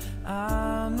it.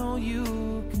 I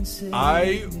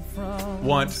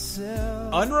want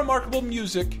unremarkable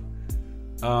music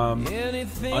under a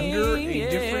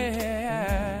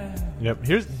different... Yep,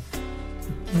 here's...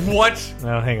 What?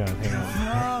 No, hang on.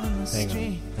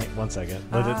 Hang 1 second.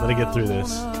 Let it get through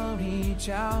this.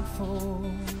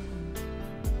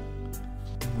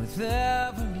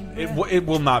 It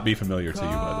will not be familiar to you,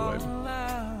 by the way.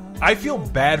 I feel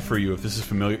bad for you if this is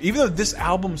familiar, even though this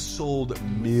album sold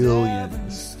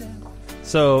millions.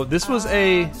 So this was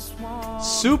a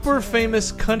super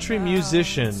famous country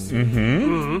musician.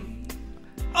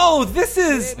 Oh, this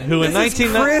is who in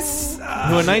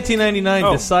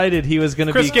 1999 decided he was going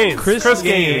to be Chris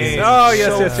Gaines. Oh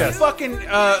yes. Fucking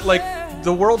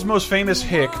the world's most famous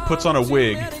hick puts on a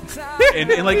wig,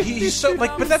 and like he's so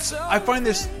like. But that's I find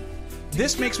this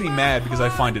makes me mad because I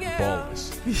find it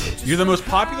ballless. You're the most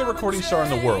popular recording star in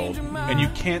the world, and you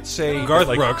can't say Garth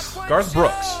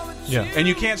Brooks. Yeah, and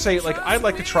you can't say like I'd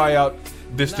like to try out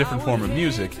this different form of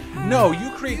music. No, you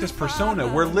create this persona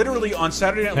where literally on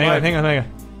Saturday Night Live. Hang on.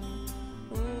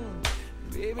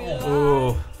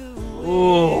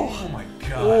 Oh my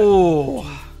god.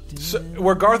 Oh. So,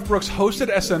 where Garth Brooks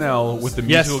hosted SNL with the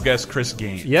musical guest Chris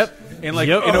Gaines. Yep. And like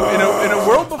in a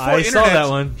world before I internet, saw that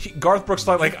one. Garth Brooks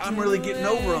thought like, I'm really getting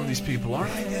over on these people,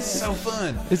 aren't I? This is so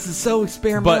fun. This is so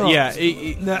experimental. But yeah,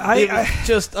 it's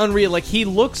just unreal. Like he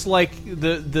looks like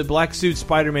the black suit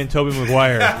Spider-Man Tobey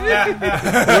Maguire.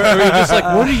 where you're just like,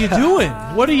 what are you doing?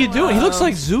 What are you doing? He looks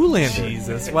like Zoolander.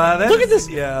 Jesus, wow! Look at this!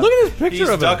 Yeah. Look at this picture He's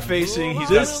of him. duck facing.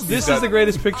 This is the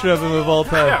greatest picture of him of all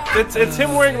time. Yeah, it's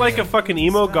him wearing like a fucking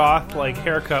emo goth like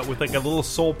haircut with like a little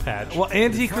soul patch. Well,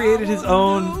 and he created his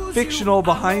own fictional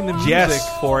behind the music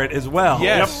for it as well.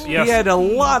 Yes. He had a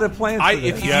lot of plans for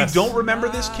this. If you don't remember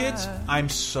this, kids, I'm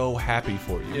so happy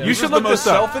for you. Yeah. You should look the most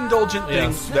self-indulgent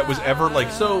thing that was ever like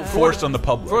forced on the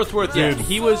public. For what's worth, yeah,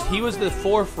 he was the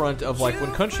forefront of like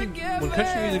when country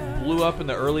music blew up in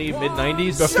the early mid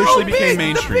 '90s. Officially became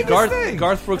mainstream.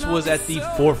 Garth Brooks was at the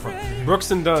forefront.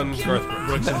 Brooks and Dunn, Garth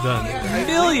Brooks and Dunn.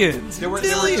 Millions.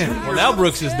 Well, now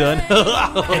Brooks is done. He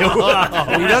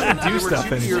doesn't do stuff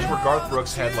There were 2 years anymore. where Garth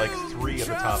Brooks had like 3 of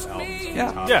the top albums.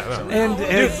 Yeah. And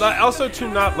Dude, also to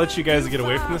not let you guys get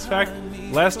away from this fact,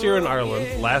 last year in Ireland,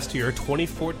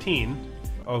 2014,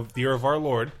 of the year of our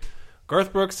Lord,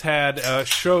 Garth Brooks had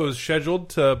shows scheduled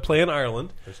to play in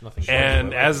Ireland. There's nothing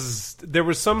and as there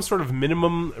was some sort of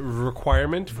minimum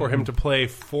requirement for him to play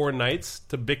 4 nights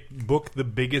to book the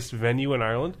biggest venue in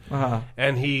Ireland,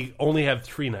 and he only had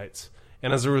 3 nights.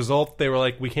 And as a result, they were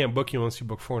like, we can't book you unless you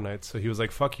book 4 nights. So he was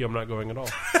like, fuck you, I'm not going at all.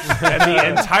 And the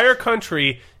entire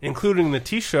country, including the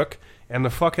Taoiseach and the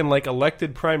fucking like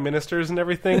elected prime ministers and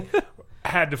everything,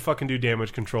 had to fucking do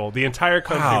damage control. The entire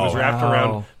country was wrapped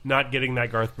around not getting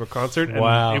that Garth Brooks concert.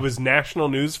 And it was national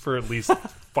news for at least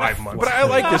 5 months. But I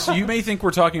like this. You may think we're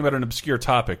talking about an obscure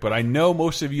topic, but I know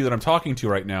most of you that I'm talking to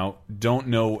right now don't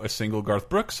know a single Garth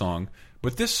Brooks song.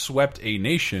 But this swept a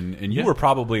nation, and you were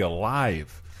probably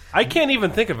alive. I can't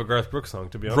even think of a Garth Brooks song,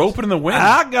 to be honest. Roping in the Wind.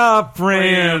 I got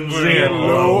friends in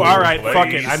low. All right, fuck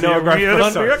it. I know a Garth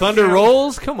Brooks song. Thunder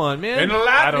Rolls? Come on, man. And the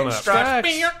I don't lightning know. strikes.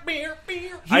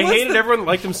 I hated everyone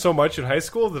liked him so much in high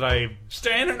school that I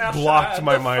blocked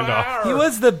my mind off. He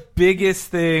was the biggest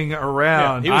thing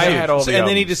around. He was huge. had all the and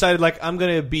then he albums. decided, like, I'm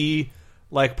going to be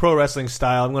like pro wrestling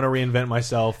style. I'm going to reinvent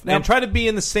myself and try to be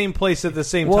in the same place at the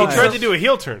same time. He tried to do a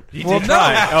heel turn. He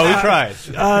tried. Oh, he tried.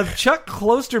 Chuck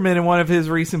Klosterman, in one of his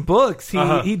recent books, he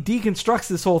deconstructs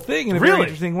this whole thing in a very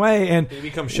interesting way. And did he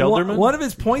become Shelderman? One of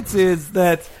his points is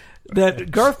that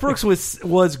Garth Brooks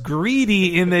was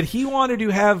greedy in that he wanted to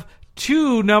have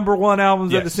 2 #1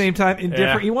 albums at the same time in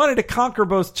different. He wanted to conquer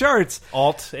both charts,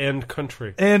 alt and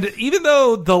country. And even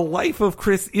though the life of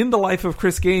Chris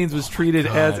Gaines was treated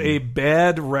as a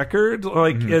bad record,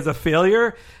 like as a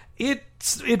failure, it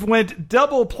went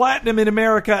double platinum in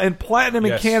America and platinum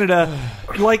in Canada.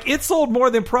 Like, it sold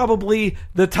more than probably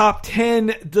the top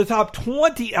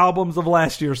 20 albums of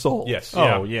last year sold. Yes.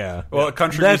 Oh, yeah. Well,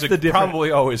 country music probably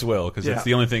always will, because it's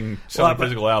the only thing selling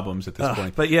physical albums at this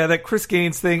point. But yeah, that Chris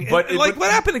Gaines thing. But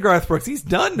what happened to Garth Brooks? He's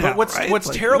done now. But what's like,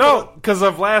 terrible? No, because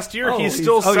of last year, he's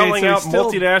still selling out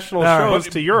multinational shows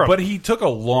to Europe. But he took a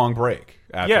long break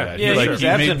after that. Yeah, he was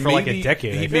absent for like a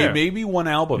decade. He made maybe 1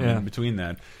 album in between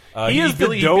that. He is the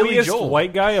doughiest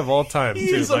white guy of all time. He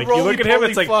too. is a like, you look at him,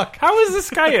 it's like, fuck. how is this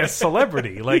guy a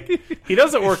celebrity? Like, he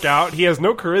doesn't work out. He has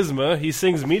no charisma. He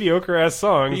sings mediocre ass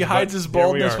songs. He hides his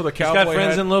baldness with a cowboy He's got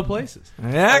friends hat. in low places.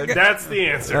 That's the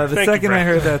answer. The Thank second you, I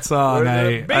heard that song,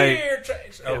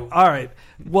 all right.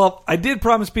 Well, I did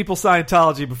promise people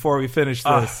Scientology before we finish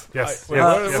this. Yes. What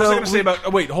was I going to say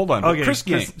about? Wait, hold on. Okay, Chris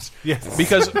Gaines. Yes.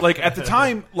 Because like at the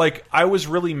time, like I was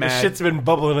really mad. This shit's been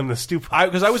bubbling in the stew.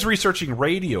 Because I was researching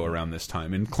radio around this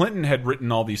time, and Clinton had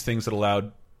written all these things that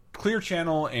allowed Clear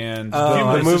Channel and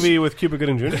the movie with Cuba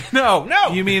Gooding Jr. No.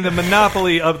 You mean the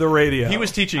monopoly of the radio? He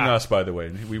was teaching us, by the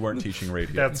way. We weren't teaching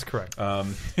radio. That's correct.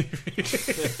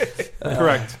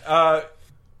 Correct.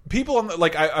 People on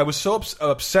I was so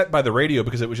upset by the radio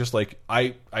because it was just like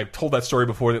I told that story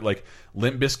before that like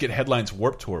Limp Bizkit headlines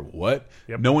Warped Tour. What?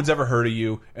 Yep. No one's ever heard of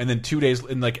you. And then 2 days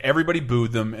and like everybody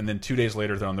booed them. And then 2 days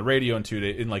later they're on the radio. And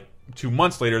 2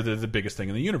 months later they're the biggest thing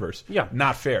in the universe. Yeah,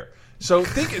 not fair. So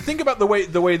think about the way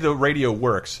the radio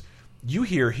works. You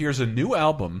here's a new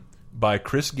album by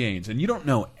Chris Gaines, and you don't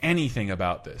know anything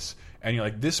about this, and you're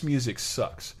like, this music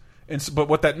sucks. But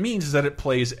what that means is that it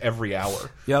plays every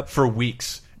hour for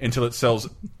weeks until it sells.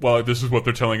 Well, this is what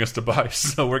they're telling us to buy,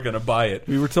 so we're going to buy it.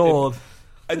 We were told.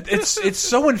 It's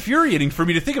so infuriating for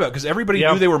me to think about because everybody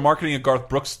knew they were marketing a Garth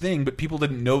Brooks thing, but people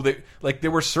didn't know that. Like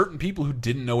there were certain people who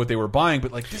didn't know what they were buying,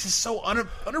 but like this is so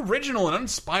unoriginal and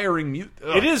uninspiring.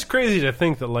 It is crazy to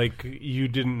think that like you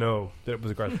didn't know that it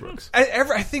was Garth Brooks.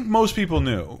 I think most people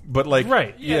knew, but like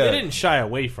they didn't shy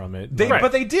away from it.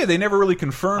 But they did. They never really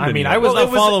confirmed. I mean, I was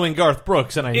following Garth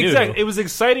Brooks, and I knew it was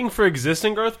exciting for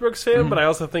existing Garth Brooks fan, but I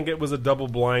also think it was a double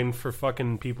blind for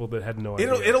fucking people that had no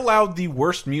idea. It allowed the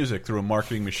worst music through a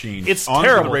marketing machine. It's on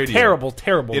terrible, the radio.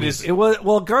 terrible. It is. It was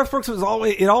Garth Brooks was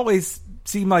always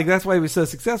seemed like that's why he was so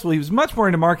successful. He was much more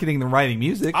into marketing than writing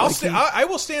music. I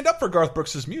will stand up for Garth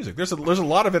Brooks' music. There's a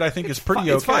lot of it I think is pretty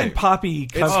okay. It's fine poppy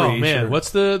country. Oh man,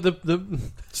 what's the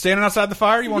Standing Outside the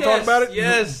Fire? You want to talk about it?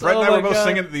 Yes. Brett and I were both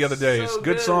singing it the other day. It's a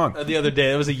good song. The other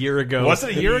day, it was a year ago. Was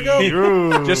it a year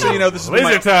ago? Just so you know, this is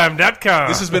LaserTime.com.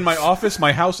 This has been my office,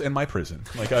 my house, and my prison.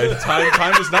 Like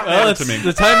time does not matter to me.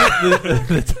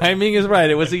 The timing is right.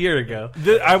 It was a year ago.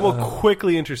 I will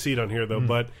quickly intercede on here though,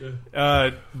 but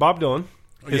Bob Dylan.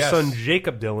 His son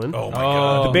Jacob Dylan, oh my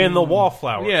God. The band The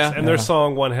Wallflowers, Yeah. and their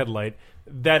song One Headlight.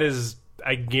 That is,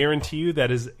 I guarantee you,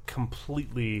 that is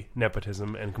completely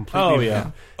nepotism and completely.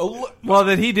 Well,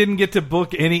 that he didn't get to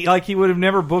book any, like he would have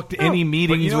never booked any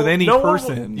meetings with any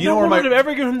person. No one would have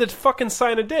ever given him to fucking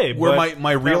sign a day. Where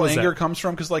my real anger comes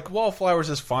from, because like Wallflowers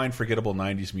is fine, forgettable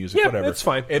 '90s music, yeah, whatever, it's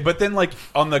fine. But then like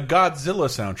on the Godzilla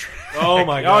soundtrack, oh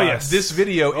my God, yes, this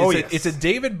video is it's a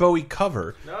David Bowie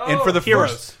cover, and for the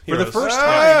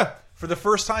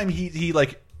first time he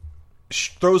like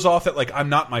throws off that like I'm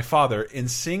not my father and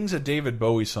sings a David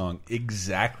Bowie song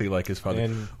exactly like his father.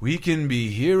 And we can be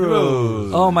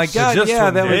heroes. Oh my God! So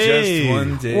that was just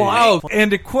one day. Wow!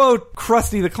 And to quote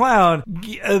Krusty the Clown,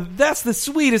 "That's the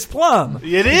sweetest plum."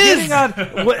 It is.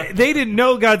 They didn't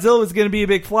know Godzilla was going to be a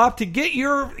big flop. To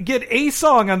get a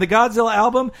song on the Godzilla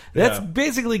album, that's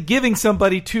basically giving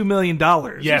somebody $2 million.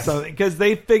 Yes, because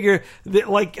they figure that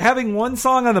like having one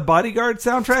song on the Bodyguard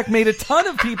soundtrack made a ton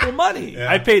of people money.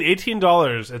 I paid $18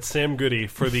 at Sam Goody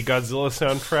for the Godzilla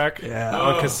soundtrack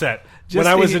on cassette when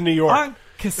I was in New York. On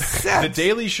cassette. The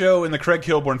Daily Show in the Craig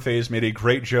Kilborn phase made a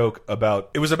great joke about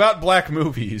it was about black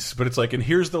movies, but it's like, and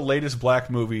here's the latest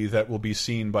black movie that will be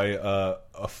seen by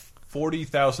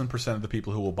 40,000% of the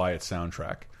people who will buy its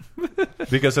soundtrack.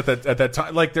 Because at that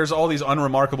time, like, there's all these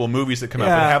unremarkable movies that come out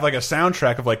that have like a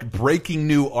soundtrack of like breaking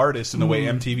new artists in the way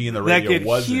MTV and the radio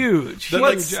was huge.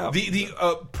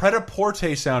 The Pret-a-Porter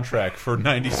soundtrack for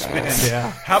 '90s fans. Yeah,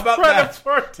 how about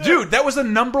that, dude? That was the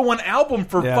 #1 album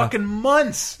for fucking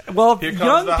months. Well, Here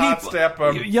comes the hot step.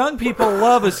 Young people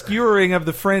love a skewering of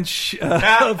the French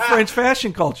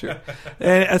fashion culture,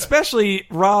 and especially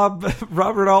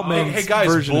Robert Altman's hey guys,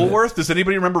 version Bulworth. Does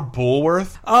anybody remember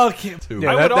Bulworth? Okay,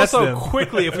 I would also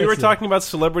quickly, if we were talking about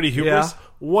celebrity hubris,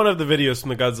 one of the videos from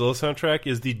the Godzilla soundtrack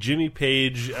is the Jimmy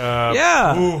Page,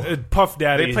 Puff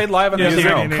Daddy. They played live on the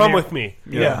music. Come with me,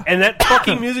 and that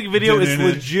fucking music video is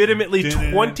legitimately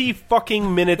 20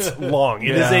 fucking minutes long.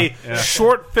 It is a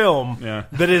short film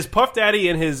that is Puff Daddy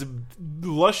in his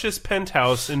luscious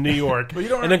penthouse in New York,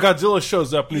 and then Godzilla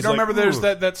shows up. And you don't remember there's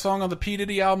that song on the P.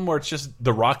 Diddy album where it's just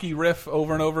the Rocky riff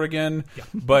over and over again,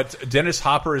 but Dennis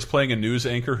Hopper is playing a news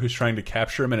anchor who's trying to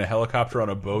capture him in a helicopter on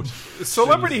a boat.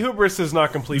 Celebrity hubris is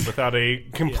not complete without a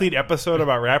complete episode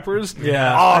about rappers.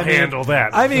 Yeah, I'll handle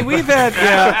that. I mean, we've had.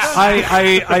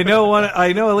 I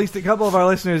know at least a couple of our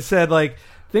listeners said like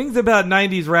things about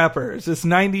 90s rappers, this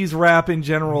 90s rap in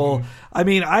general. I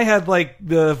mean, I had like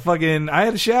I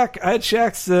had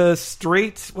Shaq's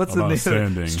straight, what's the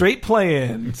name? Straight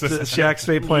Play-In. Shaq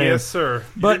Straight Play-In. Yes, sir.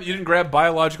 But you didn't grab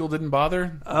Biological Didn't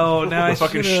Bother? Oh, no. The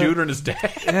fucking shooter and his dad.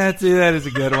 That is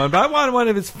a good one. But I wanted one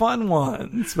of his fun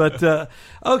ones. But,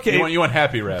 okay. You want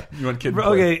happy rap. You want Kid and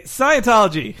Play. Okay,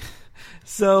 Scientology.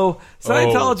 So,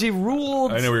 Scientology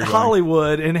ruled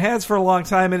Hollywood and has for a long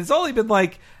time. And it's only been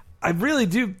like, I really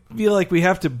do feel like we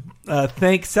have to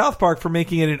thank South Park for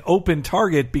making it an open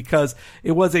target because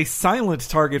it was a silent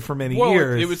target for many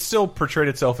years. It would still portray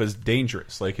itself as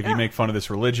dangerous. Like, if you make fun of this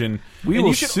religion... We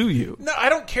will sue you. No, I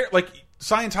don't care. Like,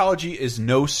 Scientology is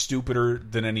no stupider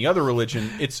than any other religion.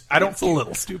 It's a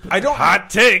little stupid. Hot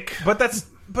take.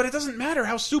 But it doesn't matter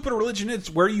how stupid a religion is. It's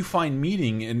where you find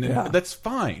meaning, and that's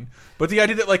fine. But the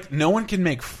idea that like no one can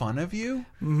make fun of you,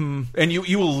 and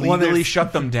you will legally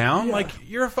shut them down, like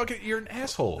you're an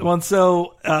asshole. Well, and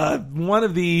so one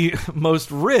of the most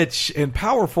rich and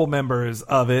powerful members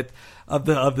of the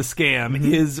scam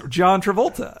is John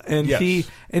Travolta,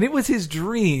 and it was his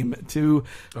dream to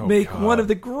make one of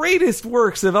the greatest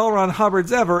works of L. Ron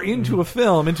Hubbard's ever into a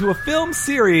film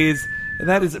series. and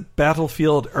that is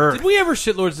Battlefield Earth. Did we ever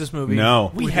shitlords this movie?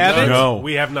 No. We haven't? No.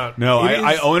 We have not. No,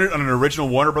 I own it on an original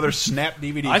Warner Brothers Snap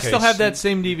DVD I case. still have that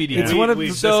same DVD. It's one of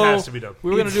this has to be done.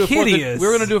 We were going to do hideous. we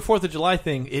were going to do a 4th of July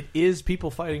thing. It is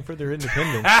people fighting for their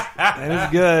independence. That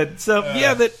is good.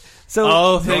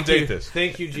 So Thank date you. this.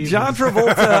 Thank you, Jesus. John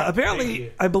Travolta,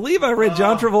 apparently, I believe I read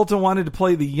John Travolta wanted to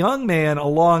play the young man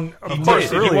along much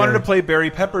He earlier. wanted to play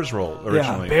Barry Pepper's role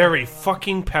originally. Barry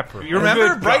fucking Pepper. You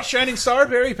remember Bright Shining Star,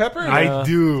 Barry Pepper? I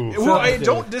do. Well, I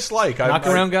don't dislike.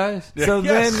 Knockaround guys? So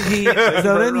Yes.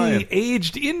 then Ryan. he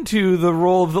aged into the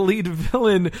role of the lead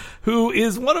villain, who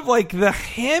is one of like the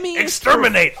hammiest.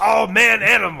 Exterminate all man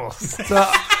animals.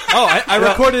 I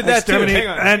recorded that too. Exterminate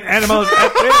Hang on. animals.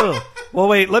 Well,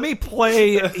 wait. Let me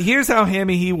play. Here's how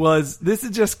hammy he was. This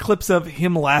is just clips of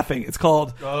him laughing. It's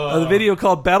called the video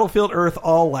called Battlefield Earth.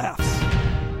 All laughs.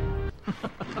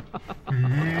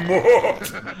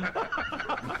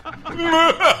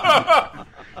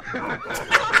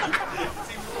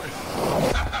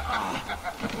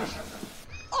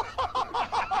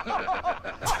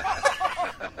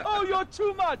 Oh, you're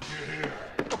too much.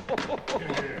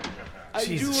 I do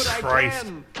Jesus what Christ. I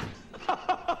can.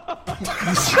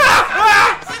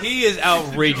 He is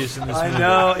outrageous in this movie. I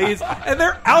know. And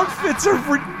their outfits are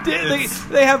ridiculous.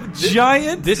 They have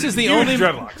giant. This is the Huge only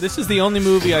dreadlocks. This is the only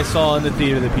movie I saw in the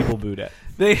theater that people booed at.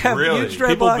 They have Really? huge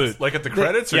People dreadlocks. boot. Like at the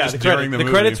credits or Yeah, just the, during the the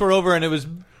movie? credits were over and it was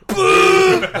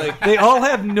They all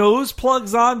have nose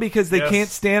plugs on because they Yes. can't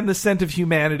stand the scent of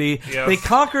humanity. Yes. They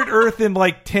conquered Earth in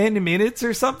like 10 minutes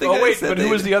or something. Oh, I wait, said but who they-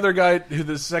 was the other guy, who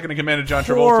the second in command of John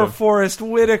Poor Travolta? Forrest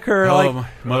Whitaker. Oh, like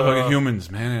motherfucking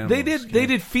humans, man. they did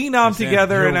Phenom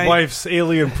together, Your and I wife's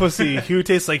alien pussy. Who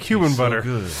tastes like human butter?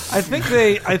 Good. I think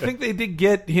they did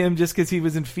get him just because he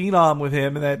was in Phenom with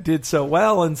him, and that did so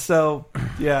well, and so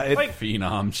yeah.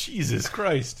 Phenom, Jesus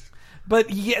Christ.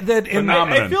 But yeah, that and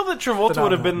I feel that Travolta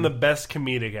would have been the best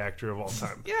comedic actor of all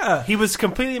time. Yeah, he was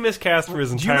completely miscast for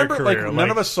his Do you entire remember, career. like, none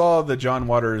of us saw the John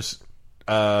Waters...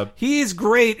 he's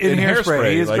great in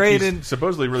Hairspray. He's Like, great he's in...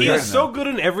 supposedly really He good is in so that. good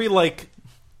in every, like,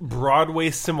 Broadway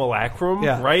simulacrum,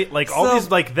 Yeah. right? Like, all So-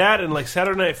 these, like, that and, like,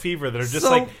 Saturday Night Fever that are just,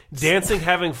 So- like, dancing,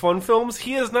 having fun films.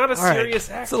 He is not a All right. serious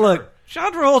actor. So look,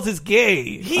 John Travolta is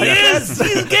gay. He is!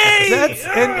 He's gay!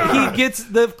 And he gets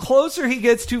the closer he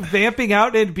gets to vamping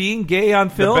out and being gay on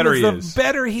film, better he the is.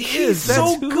 better he is. That's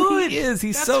so who good. he is.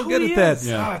 He's That's so who good he at that. is.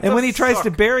 Yeah. And when he That tries suck.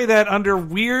 to bury that under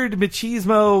weird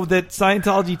machismo that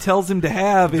Scientology tells him to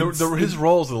have, His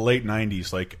roles of the late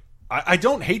 90s, like... I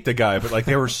don't hate the guy, but like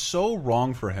they were so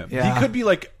wrong for him. Yeah. He could be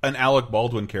like an Alec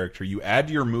Baldwin character. You add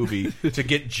to your movie to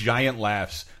get giant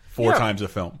laughs 4 times a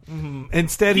film.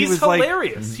 instead he He's was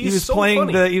hilarious. like he He's was so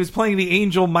playing funny. he was playing the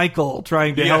angel Michael,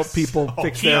 trying to help people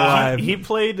fix their lives. He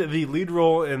played the lead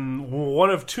role in one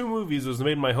of 2 movies that was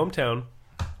made in my hometown.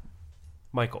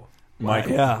 Michael.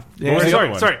 Yeah. What was the other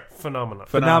one? Sorry. Phenomenon.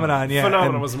 Phenomenon, yeah.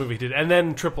 Phenomenon And- was the movie he did. And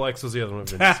then Triple X was the other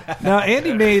movie. Now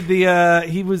Andy made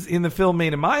he was in the film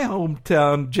made in my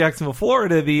hometown, Jacksonville,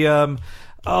 Florida. The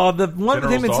one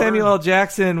with him and General's Samuel L. daughter?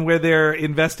 Jackson, where they're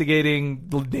investigating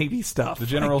the Navy stuff. The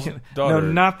General's I can't- daughter.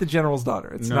 No, not the General's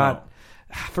daughter. It's No. not.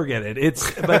 Forget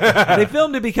it. But they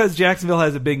filmed it because Jacksonville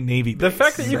has a big Navy base. The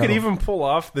fact that you so- could even pull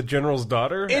off the General's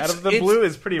daughter out of the It's- blue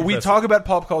is pretty impressive. We talk about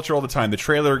pop culture all the time. The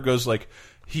trailer goes like,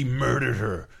 he murdered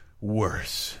her.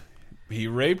 Worse. He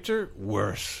raped her.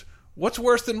 Worse. What's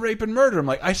worse than rape and murder? I'm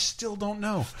like, I still don't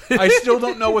know. I still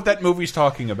don't know what that movie's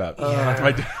talking about.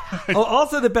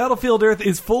 Also, the Battlefield Earth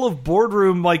is full of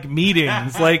boardroom like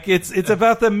meetings. Like it's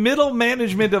about the middle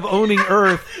management of owning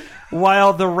Earth,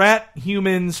 while the rat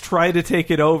humans try to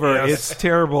take it over. Yes. It's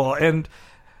terrible. And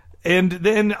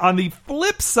then on the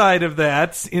flip side of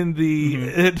that, in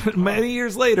the many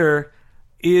years later,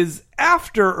 is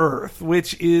After Earth,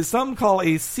 which is some call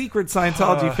a secret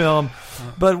Scientology film,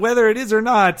 but whether it is or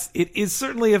not, it is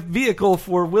certainly a vehicle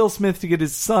for Will Smith to get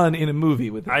his son in a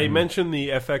movie with him. I mentioned the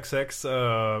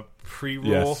FXX pre-roll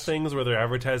Yes. things where they're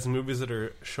advertising movies that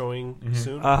are showing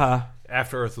soon. Uh-huh.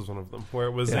 After Earth was one of them, where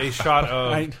it was a shot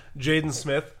of Jaden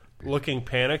Smith looking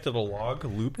panicked at a log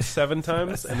looped 7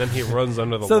 times, and then he runs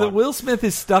under the So log. that Will Smith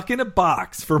is stuck in a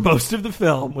box for most of the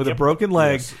film with a broken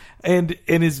leg, and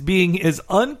is being as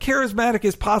uncharismatic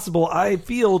as possible, I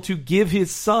feel, to give his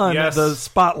son the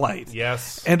spotlight.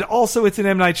 Yes. And also it's an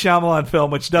M. Night Shyamalan film,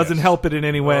 which doesn't help it in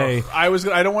any way. I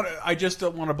just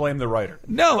don't want to blame the writer.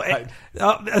 No, a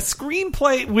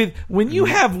screenplay with when you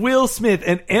have Will Smith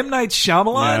and M. Night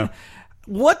Shyamalan,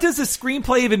 what does a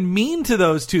screenplay even mean to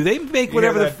those two? They make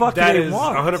whatever the fuck that they is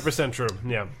want. 100% true.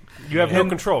 Yeah. You have no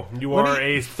control. You are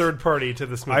a third party to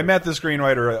this movie. I met the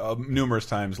screenwriter numerous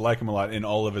times, like him a lot in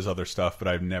all of his other stuff, but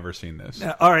I've never seen this.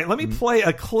 All right, let me play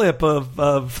a clip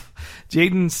of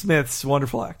Jaden Smith's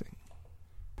wonderful acting.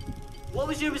 What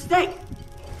was your mistake?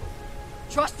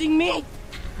 Trusting me?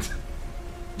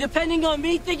 Depending on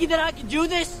me, thinking that I could do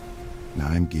this? Now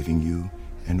I'm giving you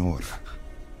an order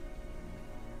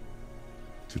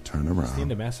to turn around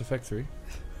Into Mass Effect 3?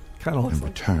 Kind of looks and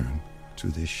like return to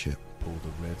this ship. Pull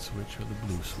the red switch or the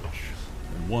blue switch.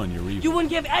 And one, you're evil. You wouldn't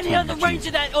give any other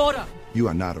ranger that order. You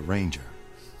are not a ranger.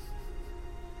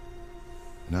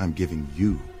 And I'm giving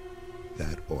you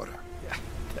that order.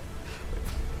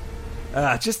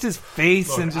 Just his face.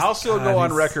 Look, and just I'll still go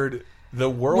on record. The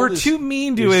world We're is too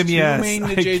mean to him, too yes. mean to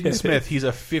I Jaden get Smith. it. He's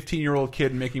a 15-year-old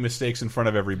kid making mistakes in front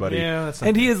of everybody. Yeah, that's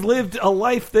And he has lived a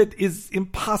life that is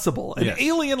impossible, an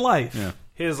alien life. Yeah.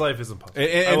 His life is impossible.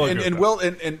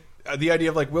 And the idea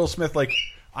of like Will Smith, like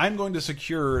I'm going to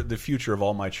secure the future of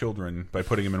all my children by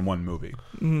putting him in one movie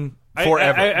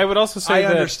forever. I would also say I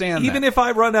that understand Even that. if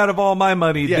I run out of all my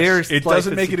money, Yes, it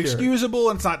doesn't make it secure. excusable.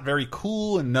 And it's not very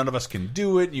cool, and none of us can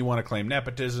do it. You want to claim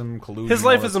nepotism, collusion. his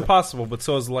all life that is stuff. impossible, but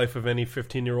so is the life of any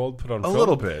 15-year-old put on film.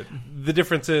 little bit. The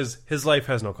difference is his life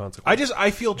has no consequence.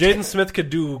 I feel Jaden Smith could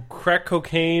do crack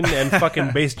cocaine and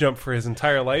fucking base jump for his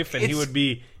entire life, and he would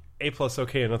be A+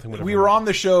 okay and nothing would. We were on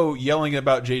the show yelling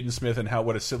about Jaden Smith and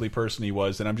what a silly person he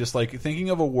was, and I'm just like thinking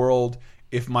of a world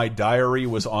if my diary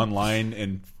was online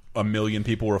and 1 million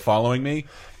people were following me,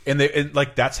 and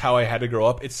like that's how I had to grow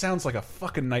up. It sounds like a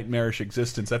fucking nightmarish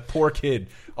existence. That poor kid.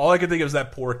 All I could think of is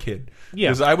that poor kid. Yeah.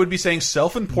 Because I would be saying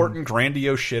self-important,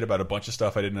 grandiose shit about a bunch of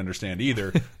stuff I didn't understand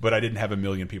either, but I didn't have 1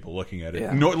 million people looking at it.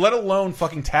 Yeah. No, let alone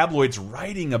fucking tabloids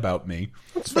writing about me.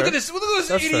 Look at this! Look at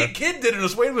this idiot kid did on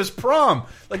his way to his prom.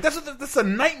 Like that's a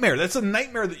nightmare. That's a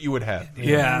nightmare that you would have.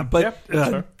 Yeah, but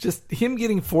just him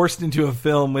getting forced into a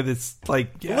film with its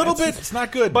like a little bit. It's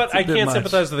not good. But I can't much.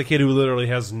 sympathize with the kid who literally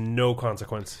has no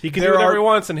consequence. He can There do whatever are- he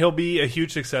wants, and he'll be a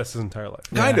huge success his entire life.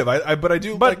 Kind of. But I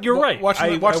do. But like, you're right.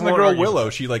 Watching the I girl won't argue Willow,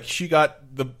 with she got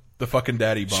the fucking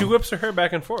daddy bump. She whips her hair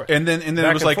back and forth, and then Back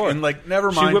it was and like forth. and like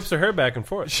never mind. She whips her hair back and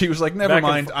forth. She was like, never Back and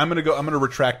mind. forth. I'm gonna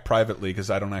retract privately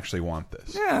because I don't actually want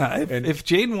this. Yeah, if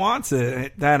Jaden wants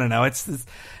it, I don't know.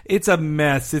 It's a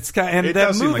mess. It's kind and It that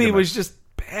does seem like movie a was mess. just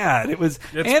bad. It was,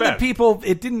 It's and bad. the people.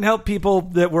 It didn't help people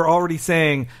that were already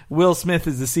saying Will Smith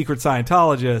is a secret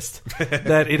Scientologist.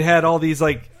 That it had all these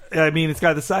like. I mean, it's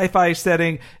got the sci-fi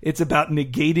setting. It's about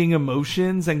negating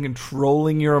emotions and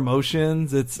controlling your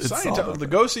emotions. It's all The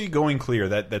Go-See Going Clear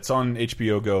that's on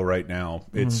HBO Go right now.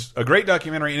 It's a great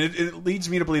documentary, and it leads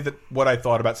me to believe that what I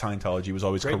thought about Scientology was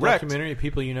always Great correct. documentary,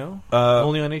 people you know, Uh,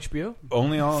 only on HBO.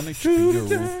 Only on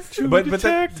HBO. But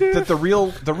that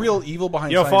the real evil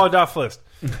behind Follow Duff List.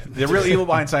 The real evil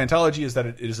behind Scientology is that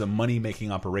it is a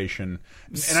money-making operation.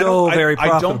 And So very I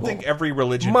don't profitable. think every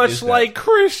religion Much is that. like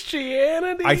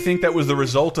Christianity. I think that was the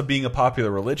result of being a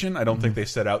popular religion. I don't think they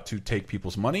set out to take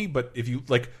people's money. But if you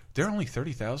like, there are only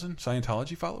 30,000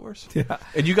 Scientology followers. Yeah.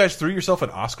 And you guys threw yourself an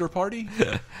Oscar party.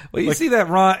 Well, you see that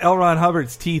L. Ron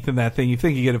Hubbard's teeth in that thing. You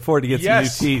think you can afford to get some new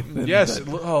teeth? And- Yes.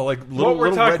 Oh, like little, What we're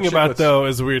little talking red about, chiclets. though,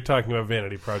 is we're talking about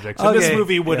vanity projects. And this Okay,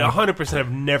 movie would yeah. 100%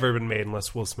 have never been made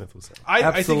unless Will Smith was in it. I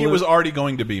think it Absolute- was already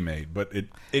going to be made, but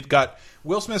it got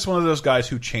Will Smith's one of those guys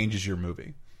who changes your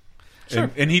movie. Sure.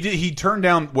 And he turned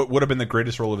down what would have been the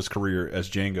greatest role of his career as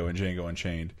Django in Django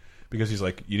Unchained because he's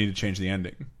like, you need to change the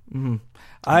ending. Mhm.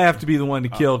 I have to be the one to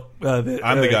kill. I'm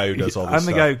the guy who does all this I'm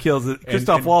the stuff. guy who kills it.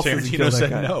 Christoph and Waltz doesn't Tarantino kill that said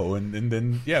guy. no, and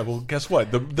then well, guess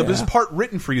what? This part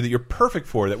written for you that you're perfect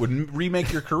for that would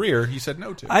remake your career. He said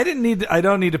no to. I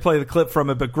don't need to play the clip from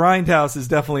it, but Grindhouse is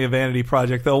definitely a vanity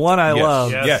project. The one I Yes.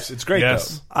 love. Yes, it's great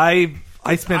Yes. though.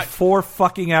 I spent 4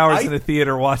 fucking hours in the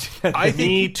theater watching it. I think,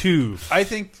 Me too. I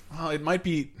think it might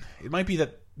be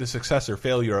that the success or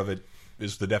failure of it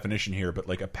is the definition here, but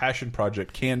like a passion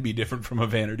project can be different from a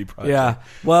vanity project. Yeah.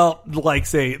 Well, like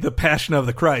say The Passion of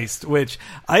the Christ, which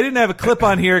I didn't have a clip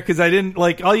on here because I didn't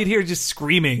like all you'd hear is just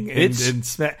screaming and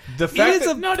the fact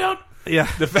that No, don't. yeah.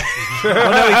 the fact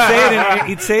Well, no,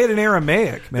 he'd say it in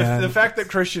Aramaic, man. the fact that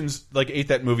Christians like ate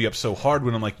that movie up so hard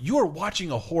when I'm like, you are watching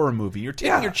a horror movie. You're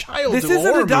taking your child This to a isn't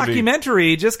horror a movie.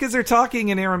 documentary just because they're talking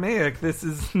in Aramaic. This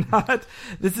is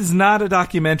not a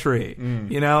documentary,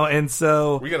 you know. And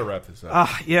so We got to wrap this up.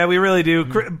 yeah, we really do.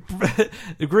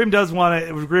 Grim does want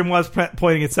to. Grim was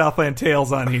pointing at Southland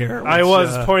Tales on here. I which,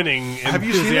 was pointing have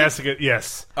you seen it? enthusiastic.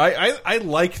 Yes. I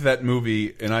like that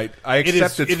movie, and I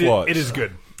accept its flaws. It is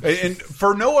good. And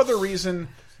for no other reason,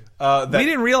 We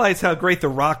didn't realize how great The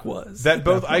Rock was. That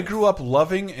both I grew up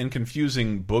loving and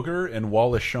confusing Booger and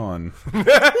Wallace Shawn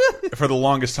for the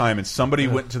longest time, and somebody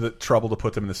went to the trouble to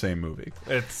put them in the same movie.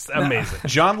 It's amazing.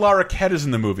 John Larroquette is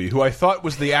in the movie, who I thought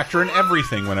was the actor in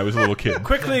everything when I was a little kid.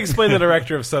 Quickly explain the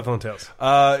director of Sutherland Tales.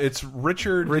 It's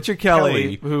Richard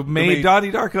Kelly, who made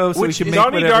Donnie Darko, so we can make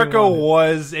Donnie whatever Darko we want.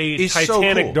 was a He's so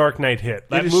Titanic cool. Dark Knight hit.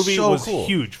 That It is movie so was cool.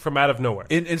 huge from out of nowhere.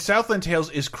 And Southland Tales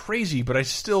is crazy, but I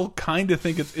still kind of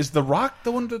think is The Rock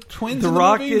the one, the twins? The in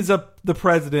Rock movie? is the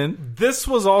president. This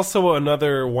was also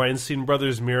another Weinstein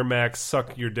Brothers Miramax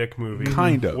suck your dick movie.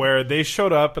 Kind of. Where they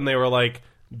showed up and they were like,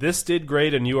 this did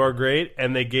great and you are great,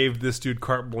 and they gave this dude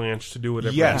carte blanche to do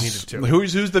whatever he needed to.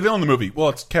 Who's the villain in the movie? Well,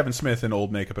 it's Kevin Smith in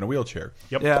old makeup and a wheelchair.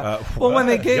 Yep. Yeah. Well, when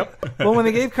they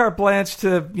gave carte blanche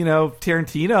to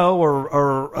Tarantino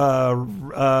or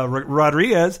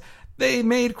Rodriguez, they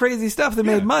made crazy stuff that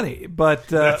made money. But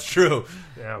that's true.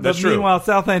 Yeah, that's true. Meanwhile,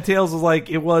 Southland Tales was like,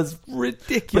 it was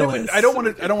ridiculous. But I don't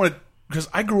want to because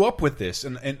I grew up with this,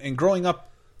 and growing up,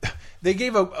 they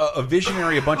gave a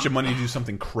visionary a bunch of money to do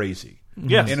something crazy.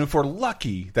 Yes. And if we're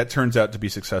lucky, that turns out to be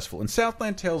successful. And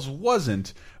Southland Tales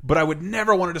wasn't, but I would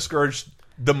never want to discourage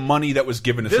the money that was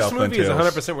given to Southland Tales. This movie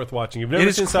is 100% worth watching. You've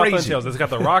never seen Southland Tales. It's got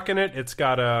The Rock in it. It's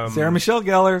got Sarah Michelle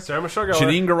Gellar,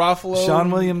 Janine Garofalo,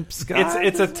 Sean William Scott.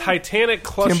 It's a Titanic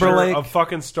cluster Timberlake. of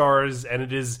fucking stars, and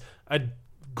it is a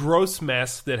gross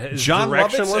mess that is John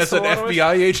directionless Lovitz as in an a lot of ways.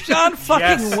 FBI agent. John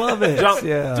fucking Lovitz.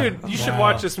 Yeah. Dude, you should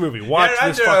watch this movie. Watch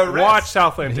You're this. under arrest. Watch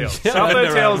Southland Tales. Southland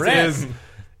under Tales arrest. is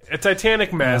a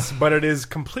Titanic mess, but it is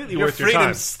completely Your worth your freedom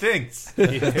time. stinks.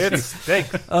 It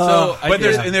stinks.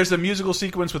 There's a musical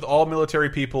sequence with all military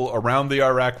people around the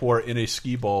Iraq War in a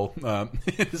skee ball.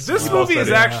 This movie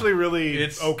is actually really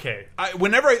okay.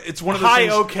 It's one of those High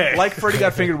things, okay. like Freddy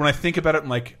Got Fingered. When I think about it, I'm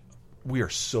like, we are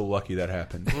so lucky that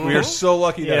happened. We are so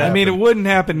lucky that I happened. mean, it wouldn't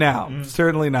happen now.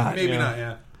 Certainly not. Maybe not,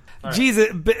 yeah. Jesus,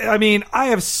 I mean, I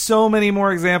have so many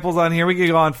more examples on here. We could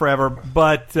go on forever,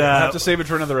 but We'll have to save it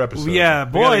for another episode. Yeah,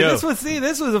 We gotta boy, go.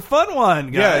 this was a fun one,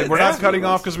 guys. Yeah, we're not cutting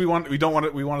off because we want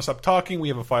to stop talking. We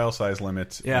have a file size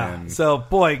limit. Yeah. and So,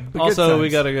 boy, good Also, times. we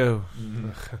gotta go.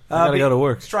 Gotta go to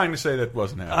work. I was trying to say that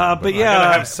wasn't happening. But I yeah,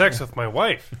 gotta have sex with my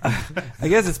wife. I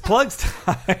guess it's plugs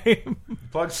time.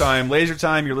 Plug time, Laser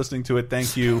Time. You're listening to it.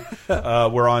 Thank you.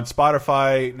 We're on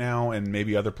Spotify now and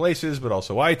maybe other places, but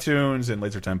also iTunes and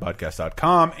LaserTimePodcast.com.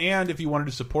 And if you wanted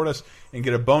to support us and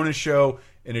get a bonus show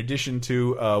in addition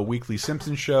to a weekly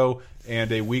Simpsons show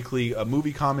and a weekly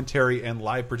movie commentary and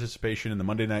live participation in the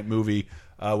Monday Night Movie,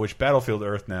 which Battlefield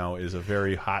Earth now is a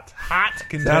very hot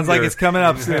contender. Sounds like it's coming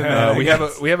up soon. We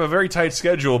have a very tight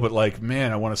schedule, but like,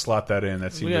 man, I want to slot that in.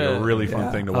 That seems like a really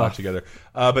fun thing to watch together.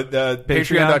 But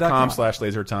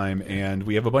Patreon.com/LaserTime, and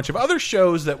we have a bunch of other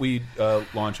shows that we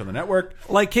launch on the network.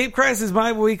 Like Cape Crisis is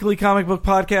my weekly comic book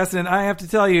podcast, and I have to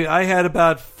tell you, I had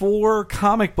about 4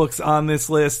 comic books on this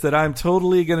list that I'm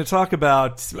totally going to talk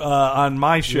about on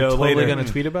my show later. Totally going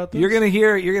to tweet about this? You're going to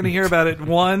hear about it.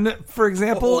 One, for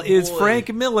example, is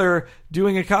Frank Miller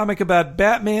doing a comic about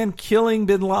Batman killing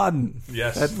Bin Laden.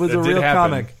 Yes, that was that a did real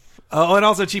happen. comic. Oh, and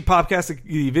also Cheap Popcast,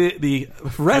 the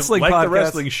wrestling like podcast. the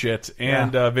wrestling shit,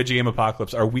 and Video Game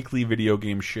Apocalypse, our weekly video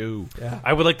game show. Yeah.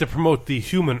 I would like to promote the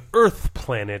human Earth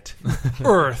planet,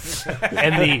 Earth,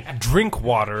 and the drink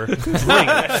water, drink,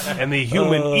 and the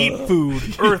human eat food,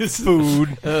 Earth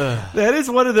food. That is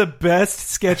one of the best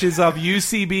sketches of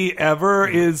UCB ever.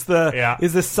 Is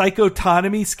the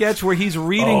psychotonomy sketch where he's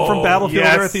reading from Battlefield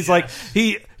Earth. He's like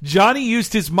Johnny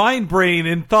used his mind brain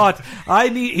and thought,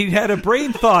 he had a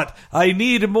brain thought, I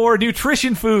need more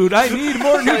nutrition food. I need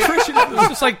more nutrition food. It's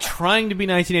just like trying to be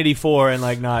 1984 and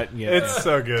like not. Yeah. It's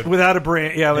so good. Without a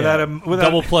brain. Yeah, without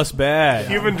double plus bad.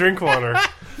 Human drink water.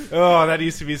 Oh, that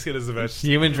UCB skit is the best.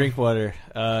 Human drink water.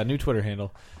 New Twitter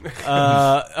handle.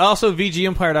 Also,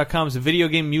 VGEmpire.com is a video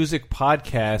game music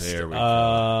podcast. There we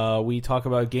go. We talk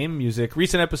about game music.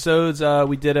 Recent episodes,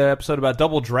 we did an episode about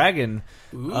Double Dragon,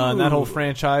 and that whole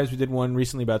franchise. We did one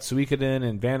recently about Suikoden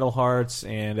and Vandal Hearts,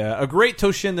 and a great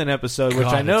Toshinden episode, which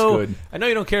God, I know it's good. I know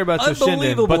you don't care about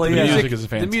Toshinden, but the music is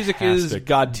fantastic. The music is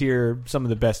god tier, some of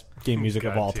the best game music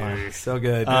of all time. So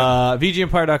good.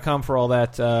 VGEmpire.com for all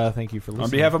that. Thank you for listening. On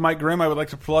behalf of Mike Grimm, I would like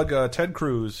to plug Ted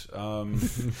Cruz.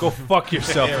 Go fuck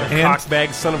yourself, you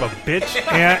cockbag son of a bitch.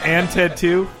 and Ted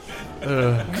too.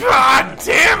 God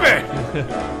damn it!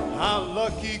 How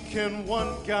lucky can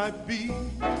one guy be?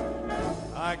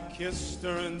 I kissed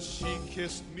her and she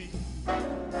kissed me.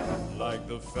 Like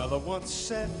the fella once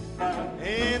said,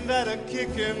 ain't that a kick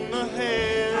in the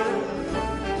head?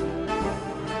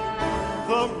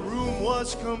 The room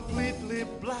was completely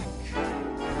black.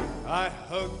 I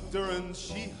hugged her and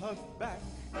she hugged back.